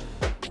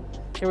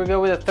 here we go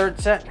with the 3rd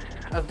set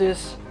of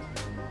this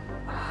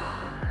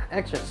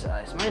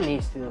exercise. My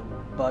knee's still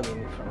bugging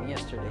me from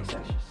yesterday's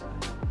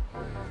exercise.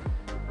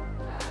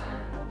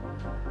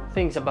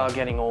 Things about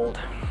getting old.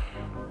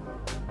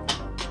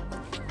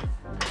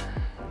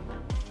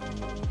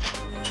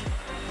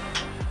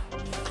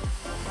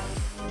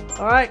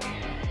 All right,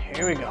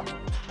 here we go.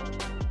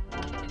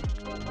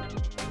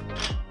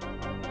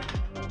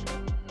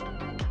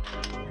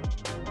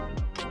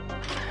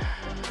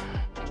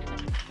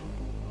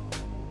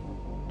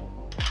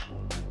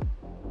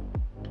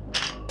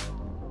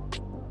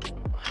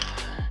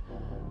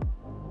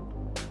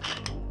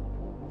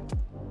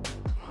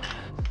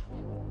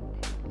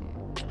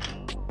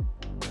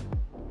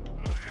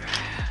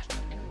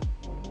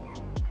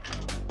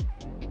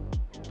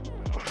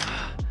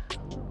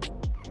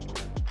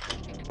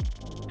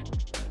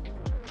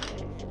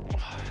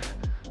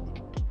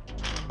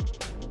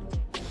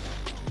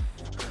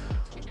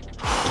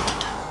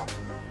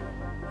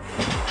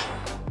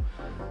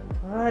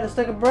 All right, let's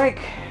take a break.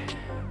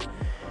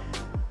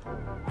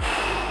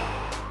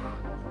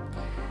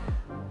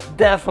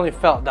 Definitely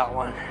felt that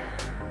one.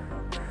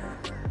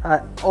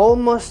 I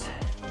almost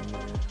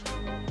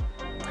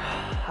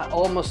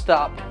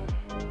stopped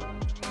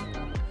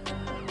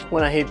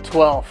when I hit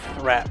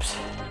 12 reps.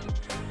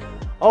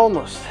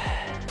 Almost.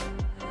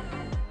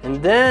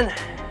 And then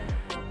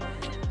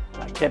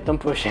I kept on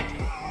pushing.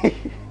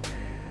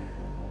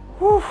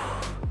 Whew.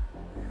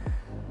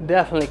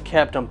 Definitely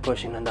kept on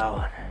pushing on that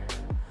one.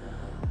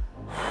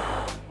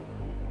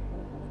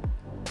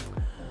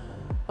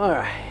 All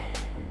right,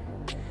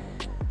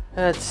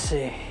 let's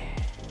see.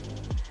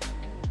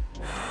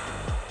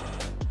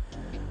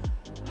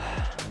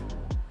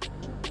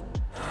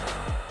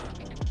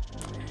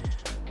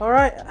 All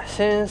right,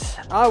 since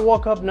I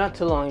woke up not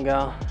too long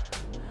ago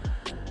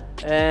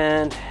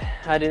and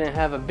I didn't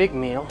have a big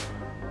meal,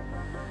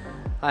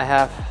 I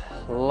have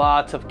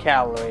lots of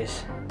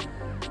calories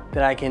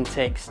that I can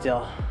take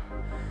still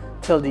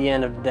till the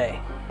end of the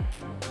day.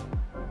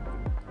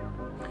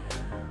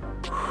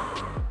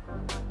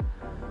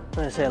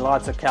 When I say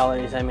lots of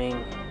calories, I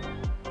mean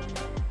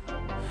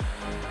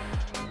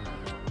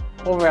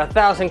over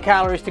 1,000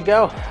 calories to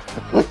go.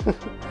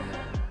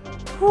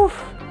 Whew.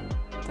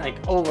 Like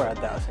over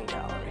 1,000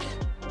 calories.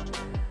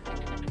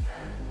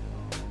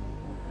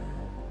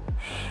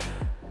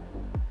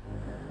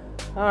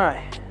 All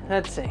right,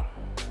 let's see.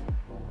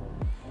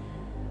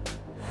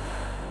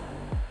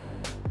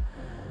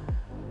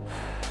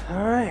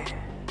 All right,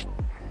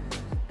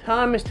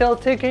 time is still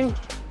ticking.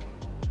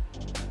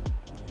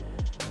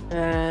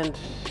 And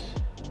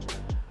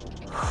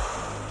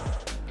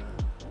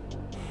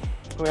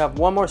we have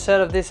one more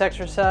set of this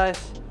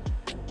exercise.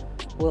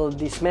 We'll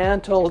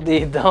dismantle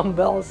the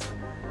dumbbells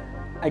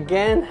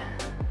again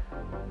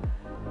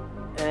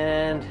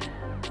and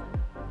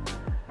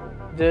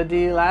do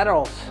the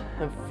laterals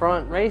and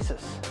front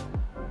raises.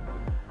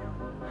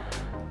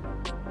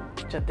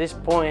 Which at this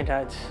point,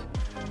 I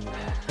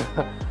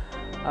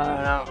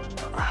don't know.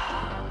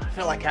 I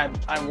feel like I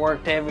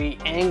worked every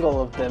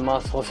angle of the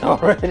muscles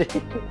already.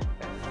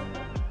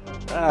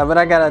 But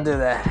I gotta do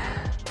that.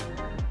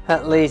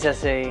 At least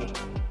as a,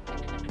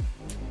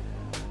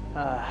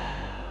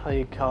 how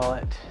you call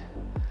it?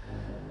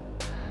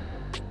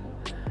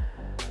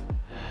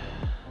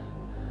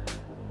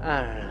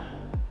 I don't know.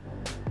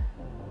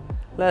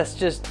 Let's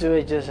just do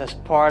it just as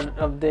part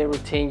of the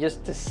routine,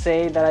 just to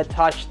say that I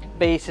touched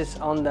bases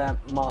on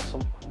that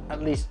muscle.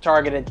 At least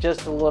target it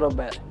just a little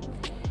bit.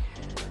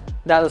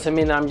 That doesn't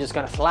mean I'm just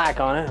gonna slack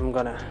on it. I'm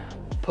gonna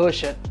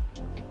push it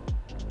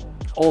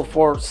all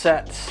 4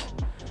 sets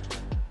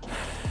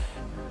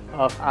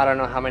of I don't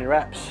know how many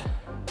reps,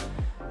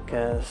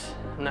 because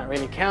I'm not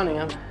really counting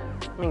them.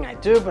 I mean, I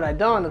do, but I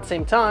don't at the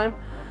same time.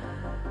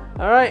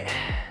 All right,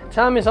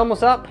 time is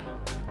almost up.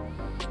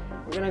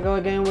 We're gonna go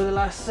again with the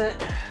last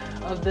set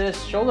of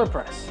this shoulder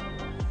press.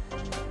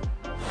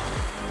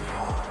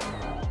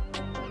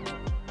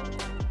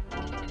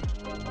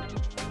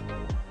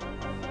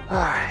 All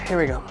right, here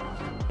we go.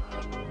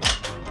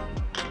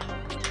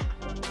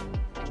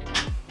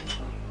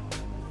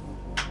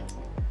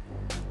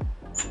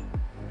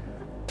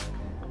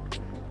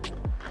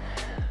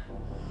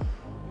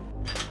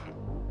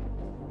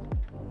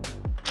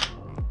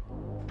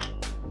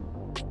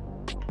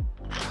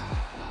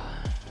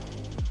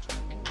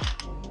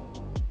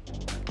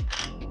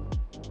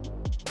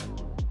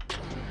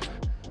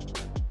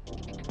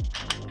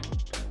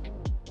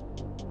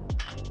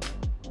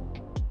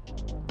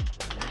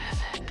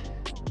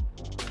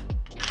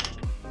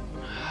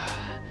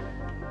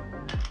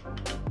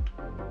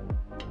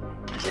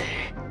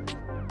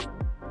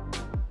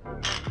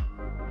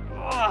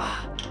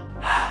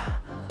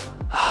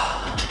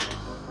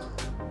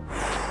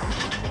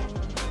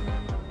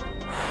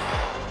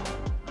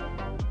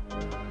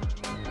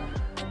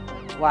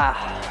 Wow,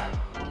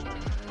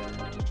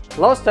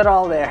 lost it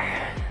all there.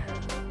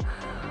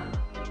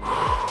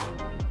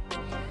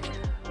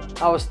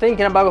 I was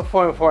thinking about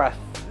going for a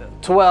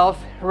 12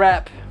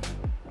 rep,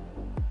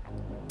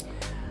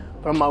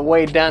 but on my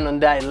way down on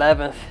that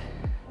 11th,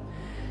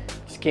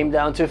 just came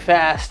down too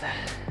fast.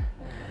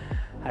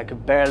 I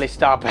could barely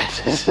stop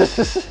it.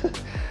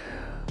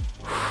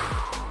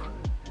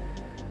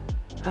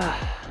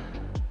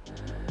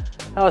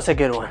 That was a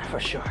good one for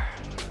sure.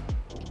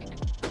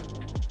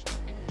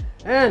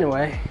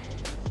 Anyway,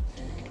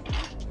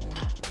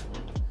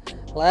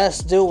 let's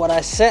do what I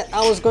said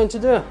I was going to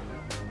do.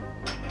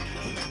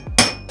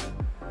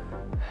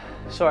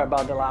 Sorry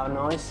about the loud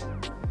noise.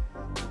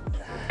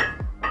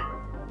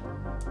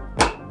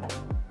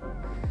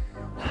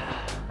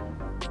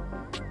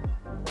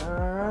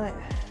 All right,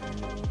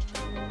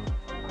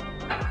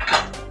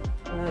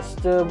 let's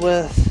do it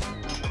with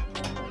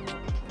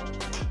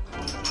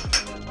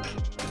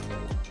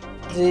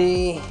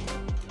the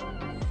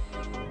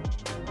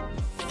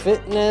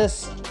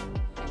fitness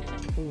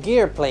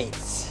gear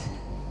plates,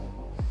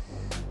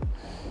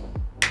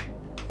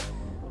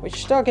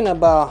 which talking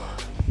about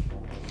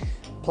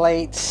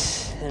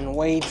plates and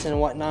weights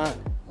and whatnot.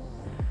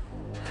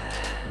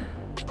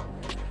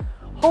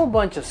 Whole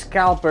bunch of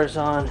scalpers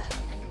on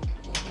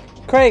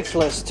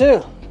Craigslist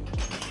too.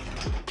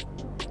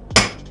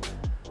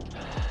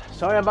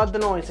 Sorry about the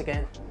noise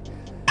again.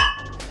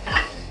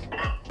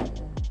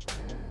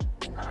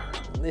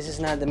 This is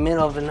not the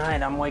middle of the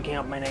night, I'm waking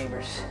up my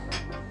neighbors.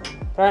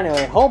 But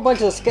anyway, whole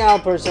bunch of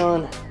scalpers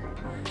on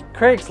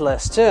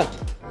Craigslist too.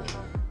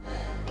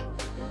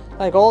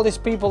 Like all these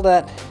people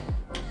that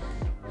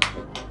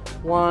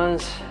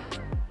once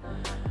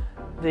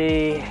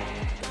the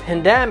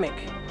pandemic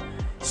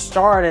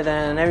started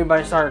and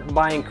everybody started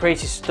buying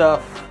crazy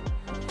stuff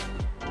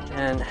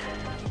and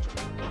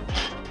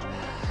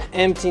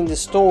emptying the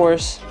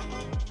stores,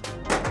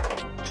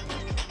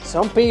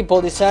 some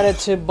people decided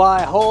to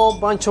buy a whole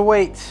bunch of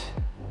weights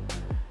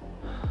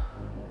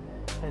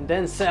and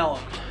then sell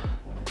them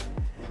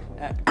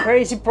at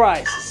crazy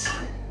prices,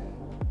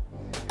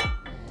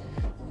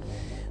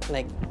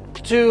 like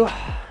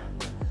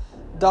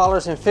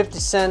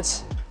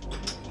 $2.50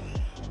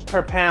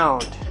 per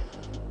pound.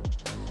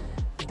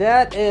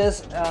 That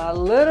is a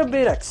little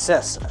bit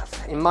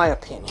excessive in my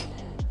opinion.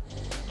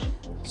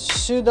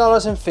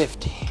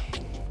 $2.50,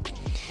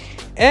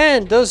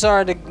 and those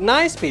are the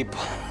nice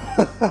people.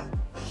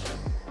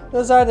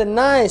 Those are the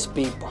nice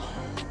people.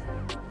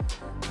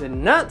 The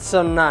not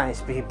so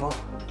nice people,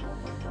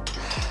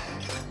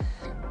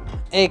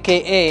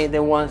 aka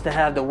the ones that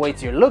have the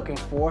weights you're looking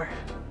for,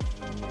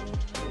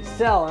 they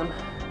sell them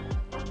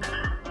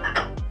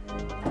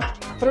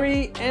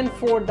 $3 and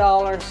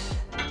 $4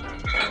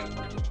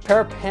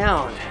 per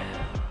pound.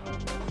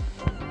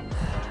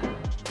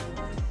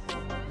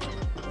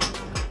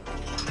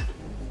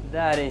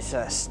 That is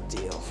a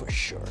steal for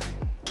sure.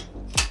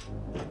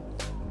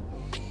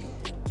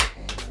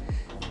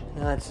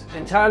 Now it's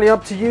entirely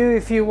up to you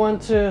if you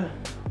want to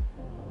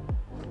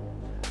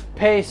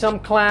pay some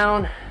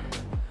clown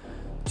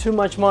too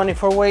much money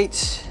for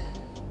weights.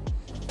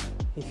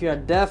 If you are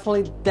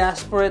definitely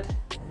desperate,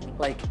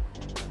 like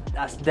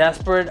as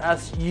desperate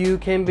as you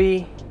can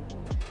be,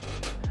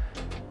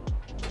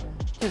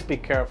 just be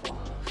careful.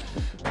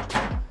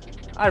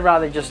 I'd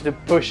rather just do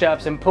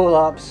push-ups and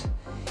pull-ups.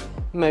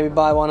 Maybe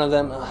buy one of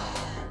them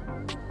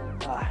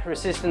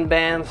resistant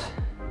bands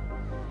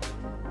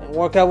and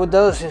work out with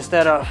those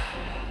instead of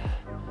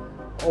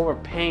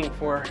overpaying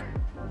for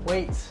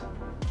weights.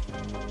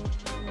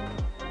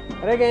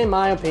 But again,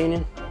 my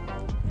opinion,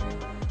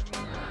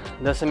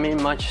 doesn't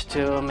mean much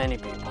to many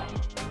people.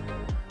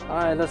 All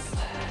right, let's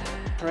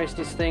raise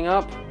this thing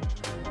up.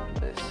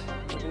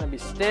 I'm gonna be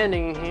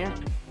standing in here.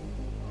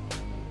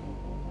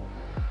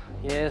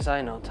 Yes,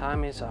 I know,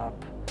 time is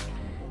up.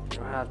 You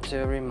don't have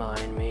to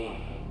remind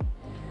me.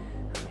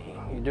 I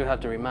mean, you do have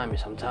to remind me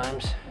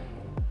sometimes.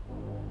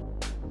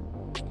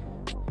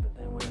 But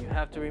then when you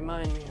have to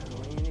remind me,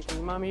 when you need to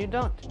remind me, you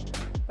don't.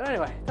 But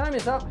anyway, time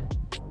is up.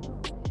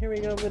 Here we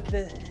go with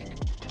the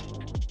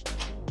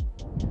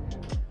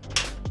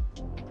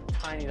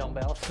tiny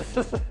dumbbells.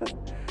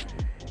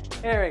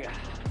 Here we go.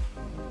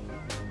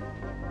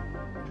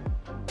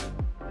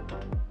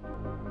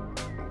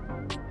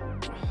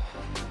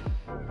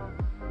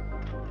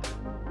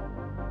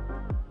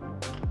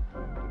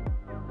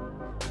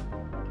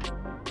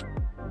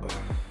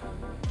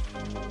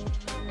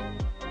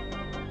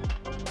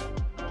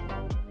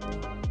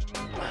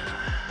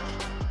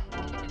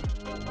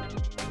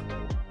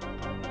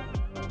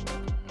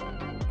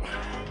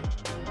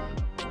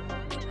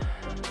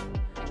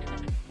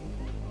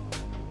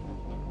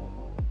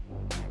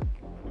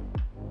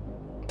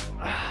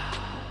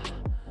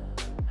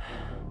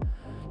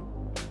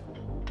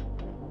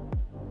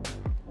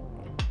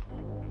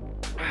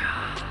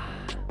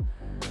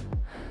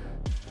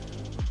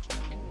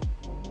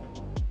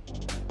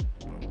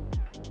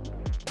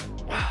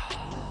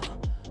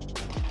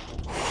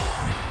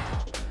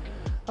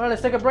 All right,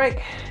 let's take a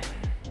break.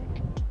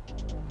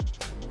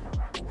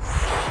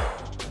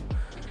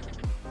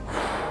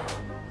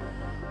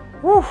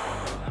 Whew,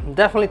 I'm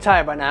definitely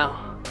tired by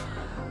now.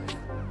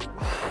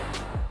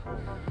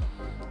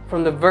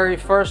 From the very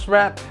first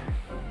rep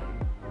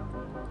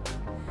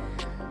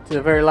to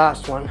the very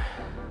last one,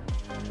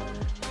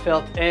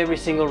 felt every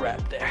single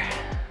rep there.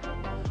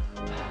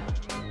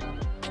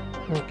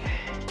 Okay,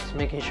 just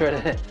making sure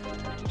that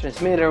the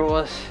transmitter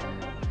was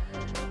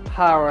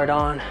powered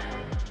on.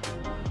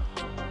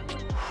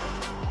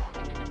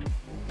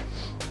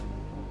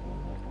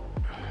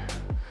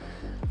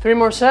 Three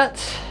more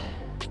sets,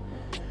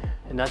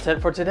 and that's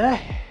it for today.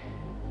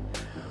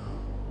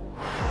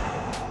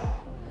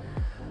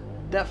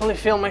 Definitely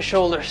feel my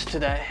shoulders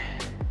today.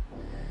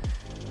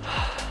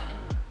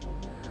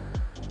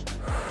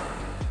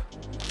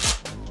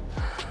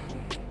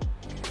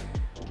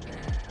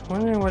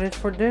 Wondering what it's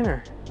for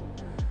dinner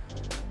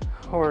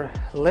or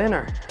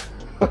dinner.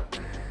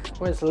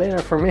 What's dinner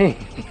for me?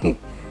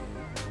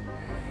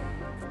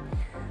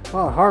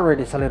 Well, heart rate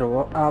is a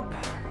little up.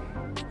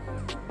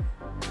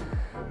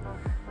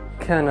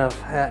 Kind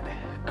of at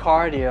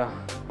cardio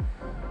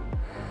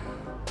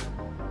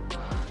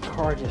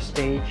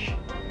stage.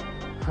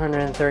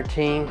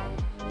 113,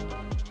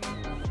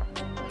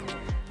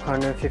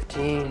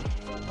 115,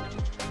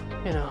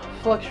 you know,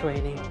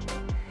 fluctuating.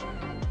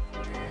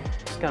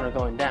 It's kind of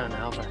going down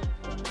now, but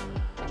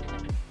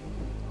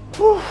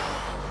whew.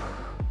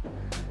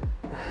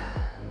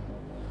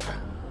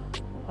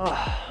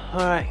 Oh, all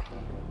right,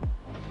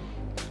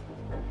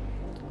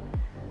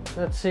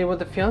 let's see what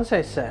the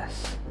fiance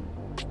says.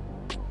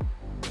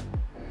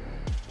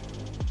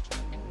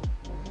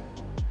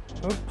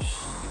 Oops.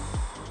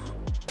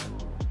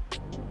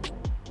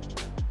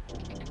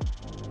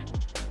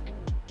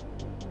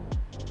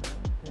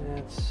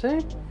 Let's see.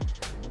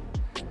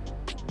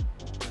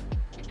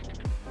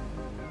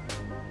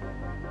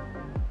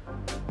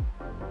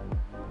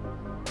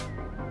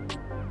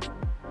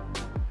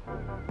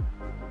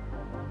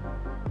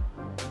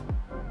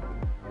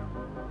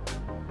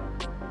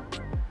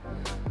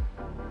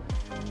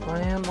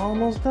 I am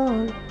almost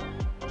done.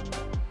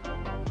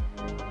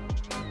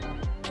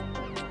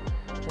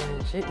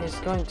 And she is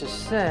going to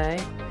say,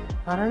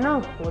 I don't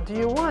know, what do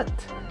you want?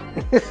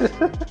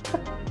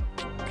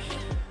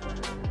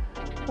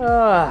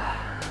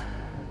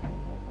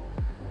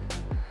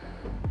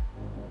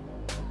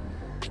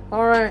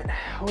 All right,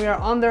 we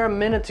are under a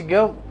minute to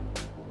go.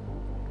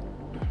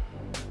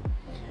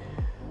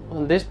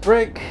 On this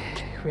break,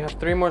 we have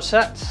 3 more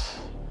sets.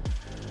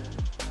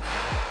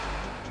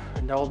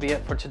 And that will be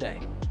it for today.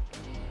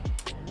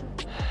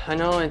 I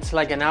know it's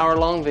like an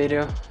hour-long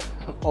video,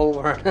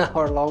 over an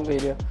hour-long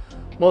video,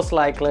 most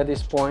likely at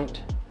this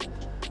point.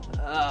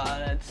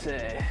 Let's see.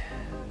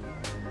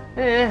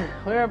 Yeah,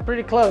 we are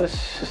pretty close.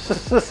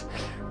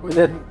 With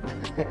the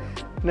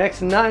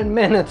next 9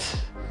 minutes,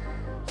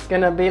 it's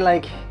gonna be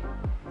like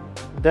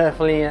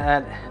definitely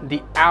at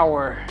the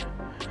hour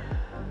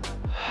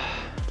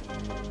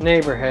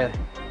neighborhood.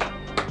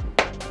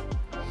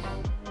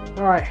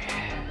 All right,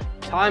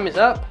 time is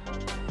up,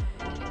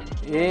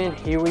 and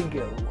here we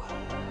go.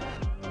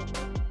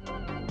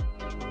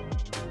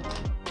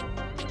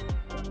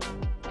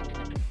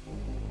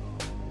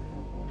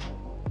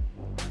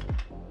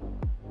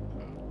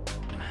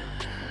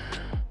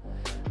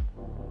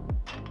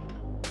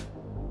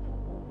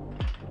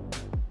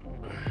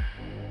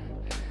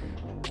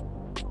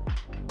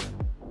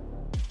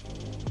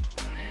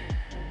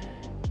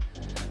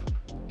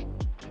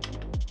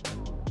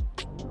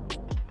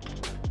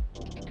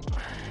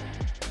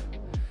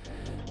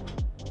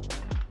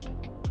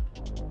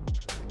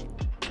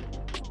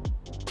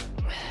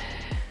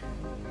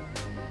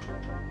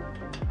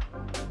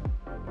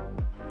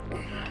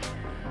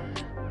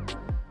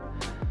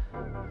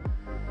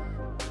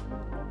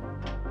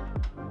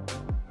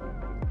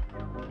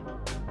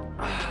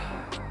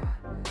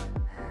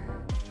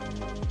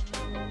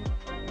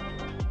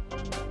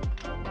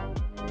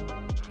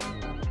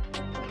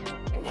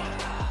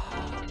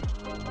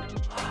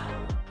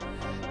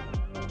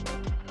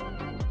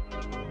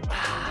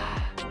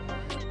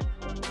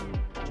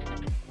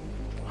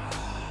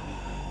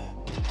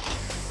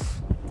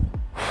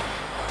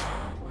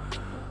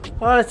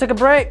 All right, let's take a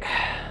break.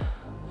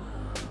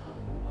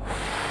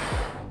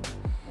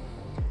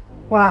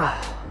 Wow.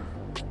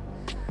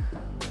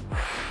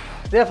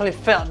 Definitely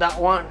felt that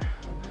one.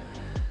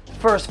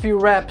 First few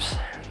reps.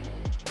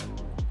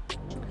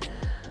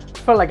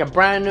 Felt like a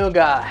brand new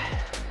guy.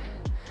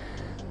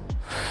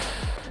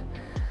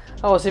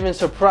 I was even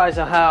surprised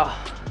at how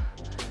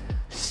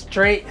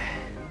straight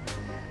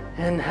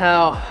and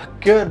how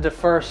good the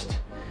first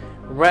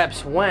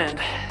reps went.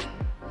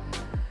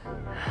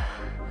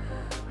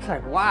 It's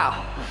like,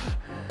 wow,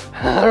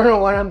 I don't know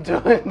what I'm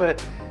doing,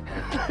 but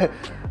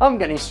I'm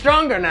getting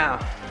stronger now.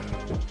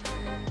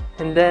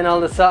 And then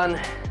all of a sudden,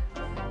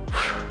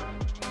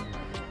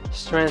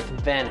 strength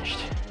vanished.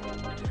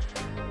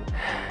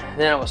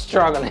 Then I was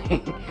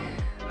struggling.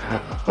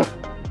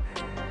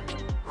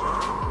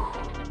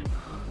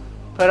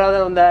 But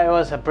other than that, it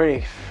was a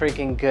pretty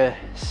freaking good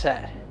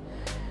set.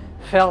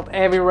 Felt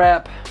every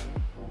rep.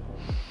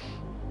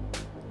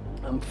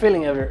 I'm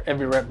feeling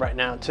every rep right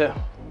now too.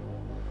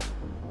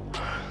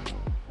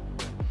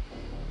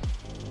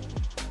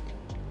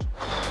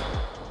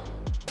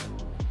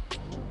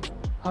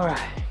 All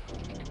right.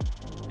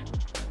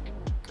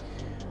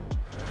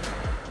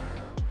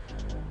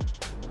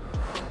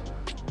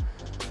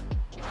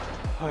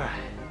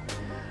 Alright.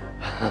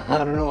 I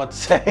don't know what to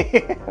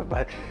say,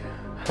 but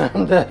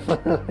I'm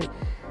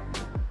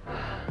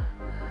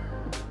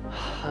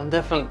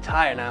definitely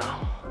tired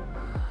now.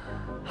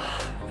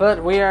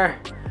 But we are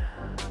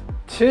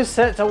 2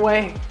 sets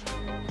away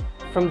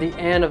from the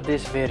end of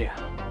this video.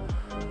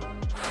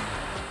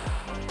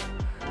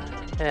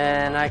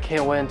 And I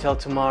can't wait until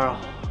tomorrow.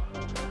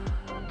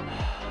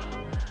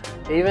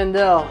 Even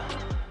though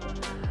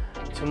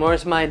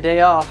tomorrow's my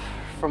day off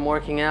from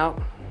working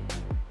out.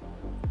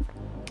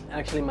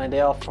 Actually, my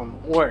day off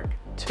from work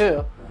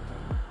too.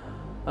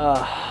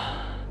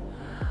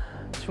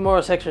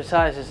 Tomorrow's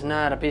exercise is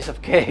not a piece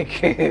of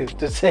cake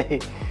to say,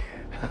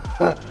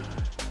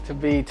 to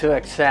be too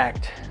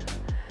exact.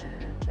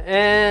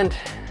 And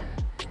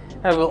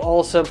I will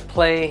also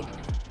play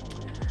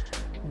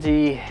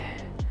the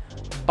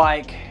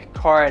bike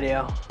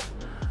cardio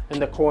in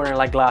the corner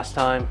like last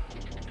time.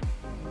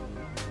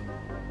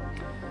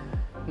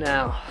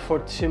 Now for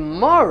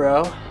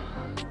tomorrow,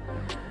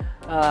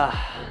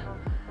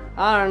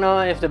 I don't know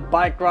if the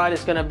bike ride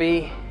is gonna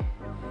be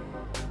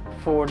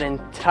for during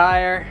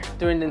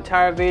the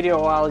entire video,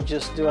 or I'll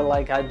just do it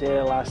like I did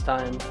it last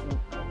time,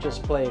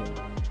 just play it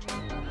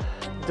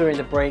during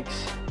the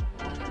breaks.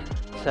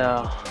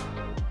 So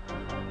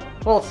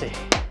we'll see.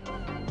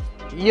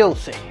 You'll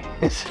see.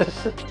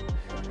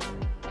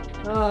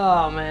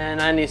 Oh man,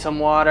 I need some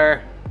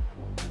water.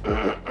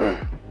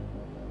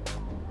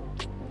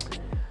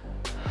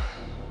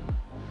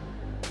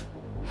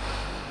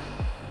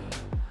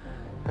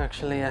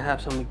 Actually, I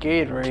have some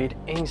Gatorade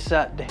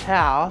inside the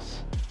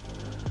house.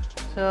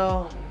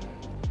 So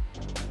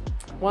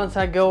once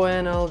I go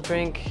in, I'll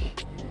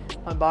drink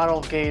my bottle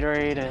of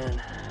Gatorade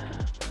and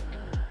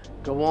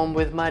go on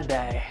with my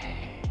day.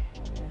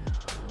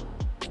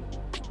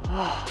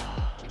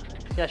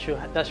 That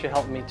should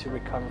help me to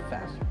recover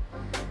faster.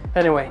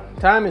 Anyway,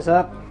 time is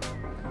up,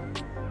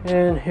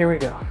 and here we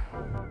go.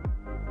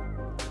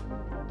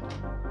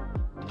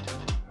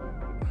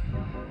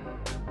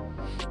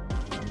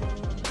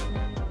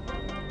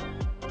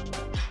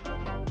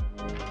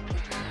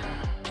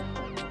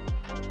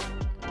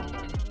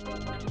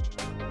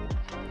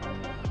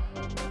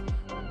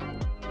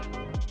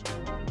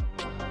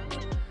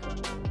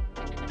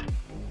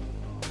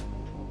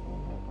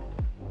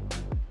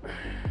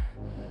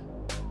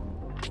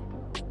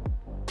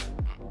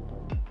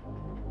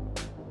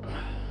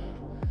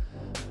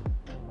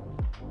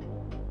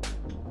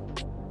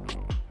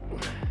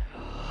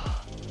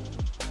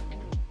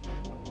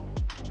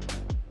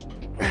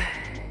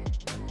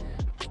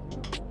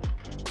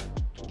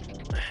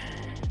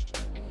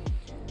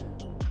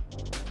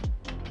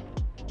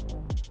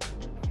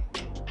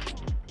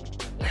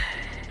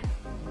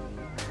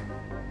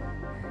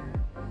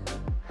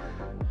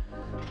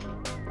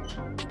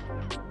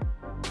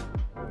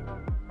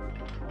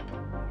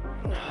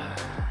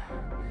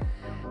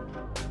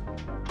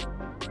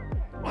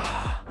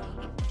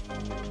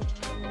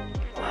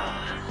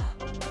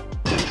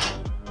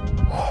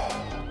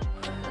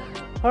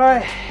 All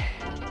right,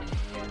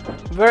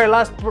 very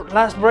last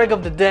break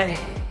of the day.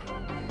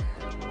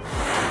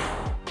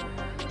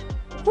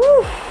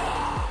 Whew.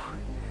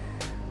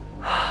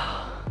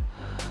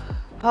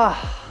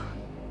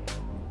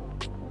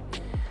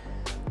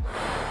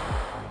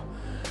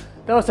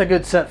 That was a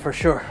good set for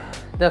sure.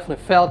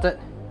 Definitely felt it.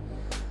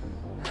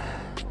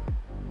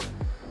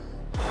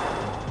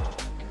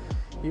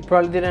 You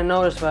probably didn't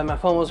notice, but my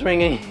phone was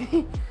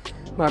ringing.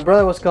 My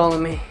brother was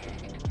calling me.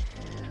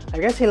 I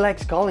guess he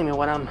likes calling me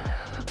when I'm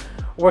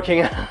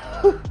working out.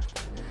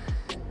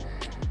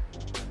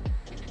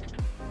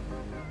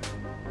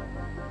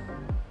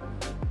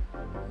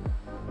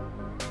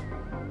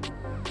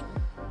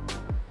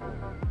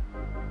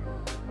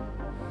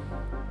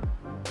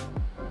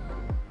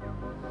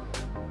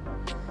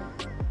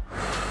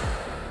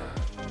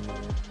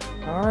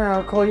 All right,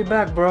 I'll call you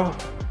back, bro.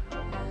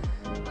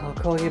 I'll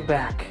call you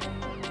back.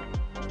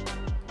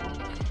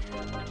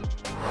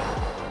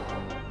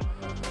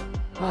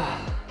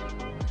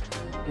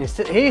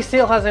 He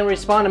still hasn't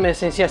responded to me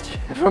since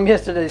from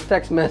yesterday's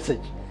text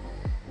message.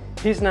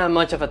 He's not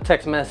much of a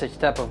text message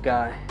type of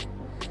guy.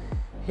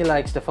 He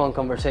likes the phone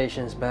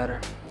conversations better.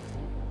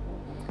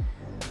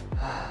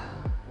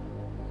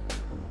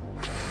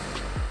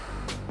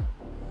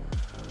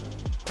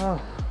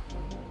 Oh.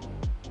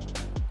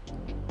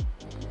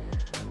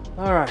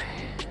 All right.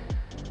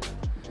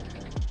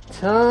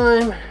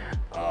 Time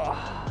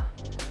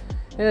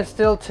is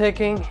still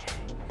ticking.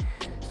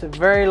 It's the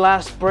very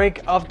last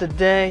break of the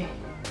day.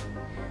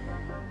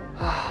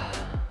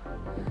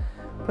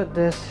 Put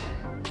this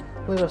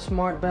little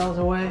smart bells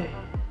away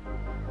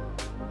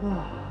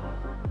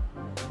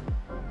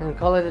and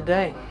call it a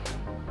day.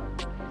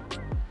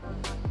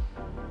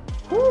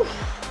 Whew.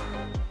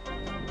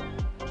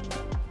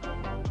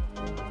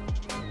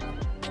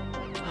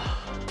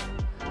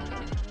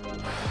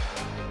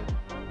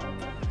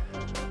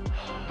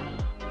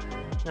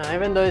 Now,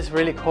 even though it's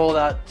really cold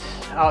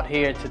out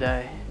here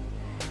today,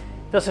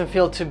 it doesn't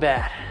feel too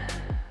bad.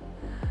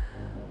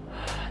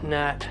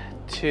 Not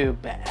too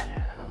bad.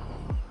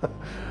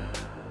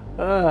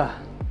 I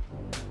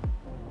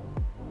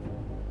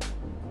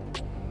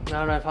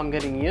don't know if I'm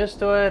getting used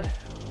to it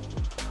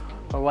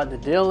or what the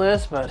deal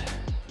is, but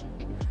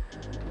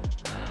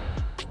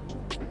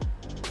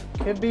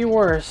could be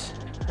worse.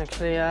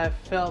 Actually, I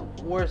felt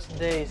worse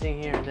days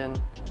in here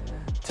than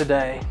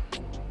today.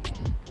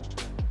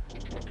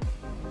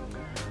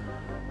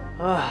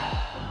 I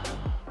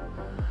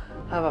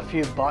have a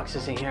few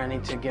boxes in here. I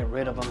need to get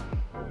rid of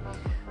them.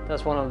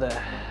 That's one of the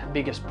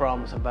biggest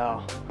problems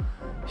about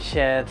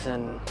sheds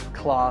and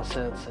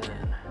closets and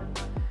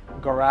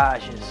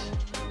garages.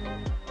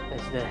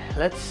 Is that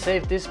let's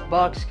save this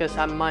box because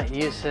I might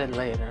use it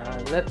later.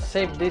 Let's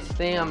save this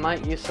thing, I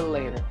might use it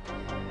later.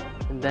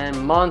 And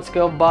then months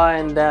go by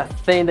and that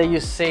thing that you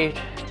saved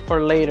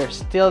for later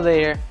still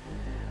there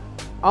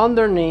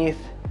underneath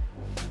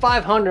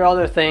 500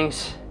 other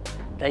things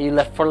that you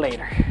left for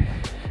later.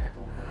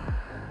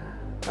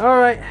 All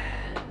right,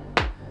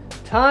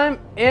 time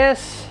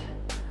is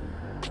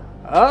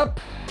up.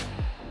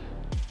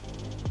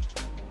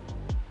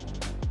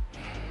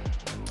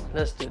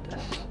 Let's do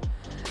this.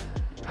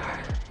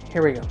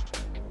 Here we go.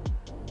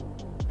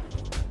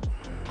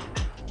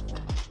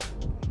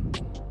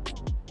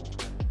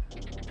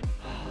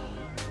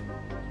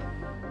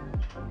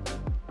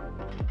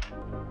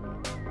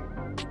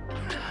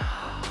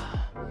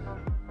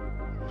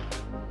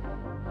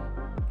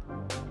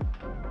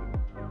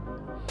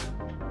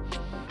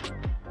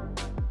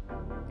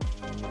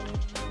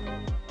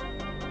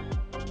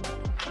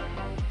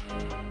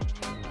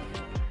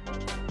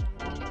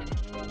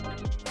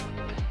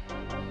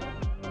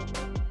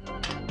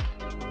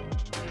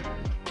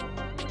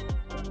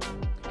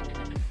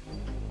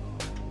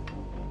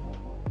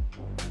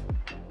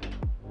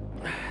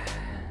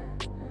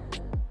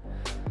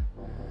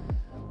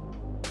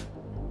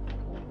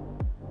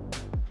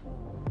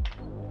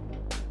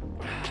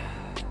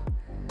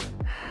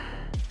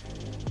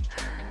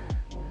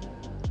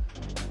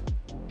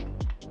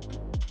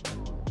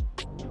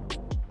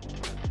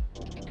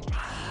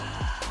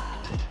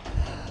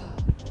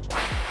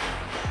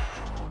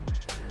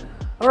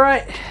 All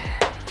right,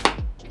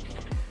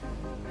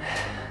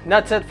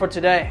 that's it for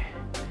today.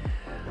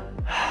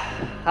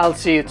 I'll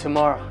see you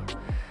tomorrow.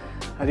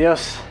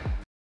 Adios.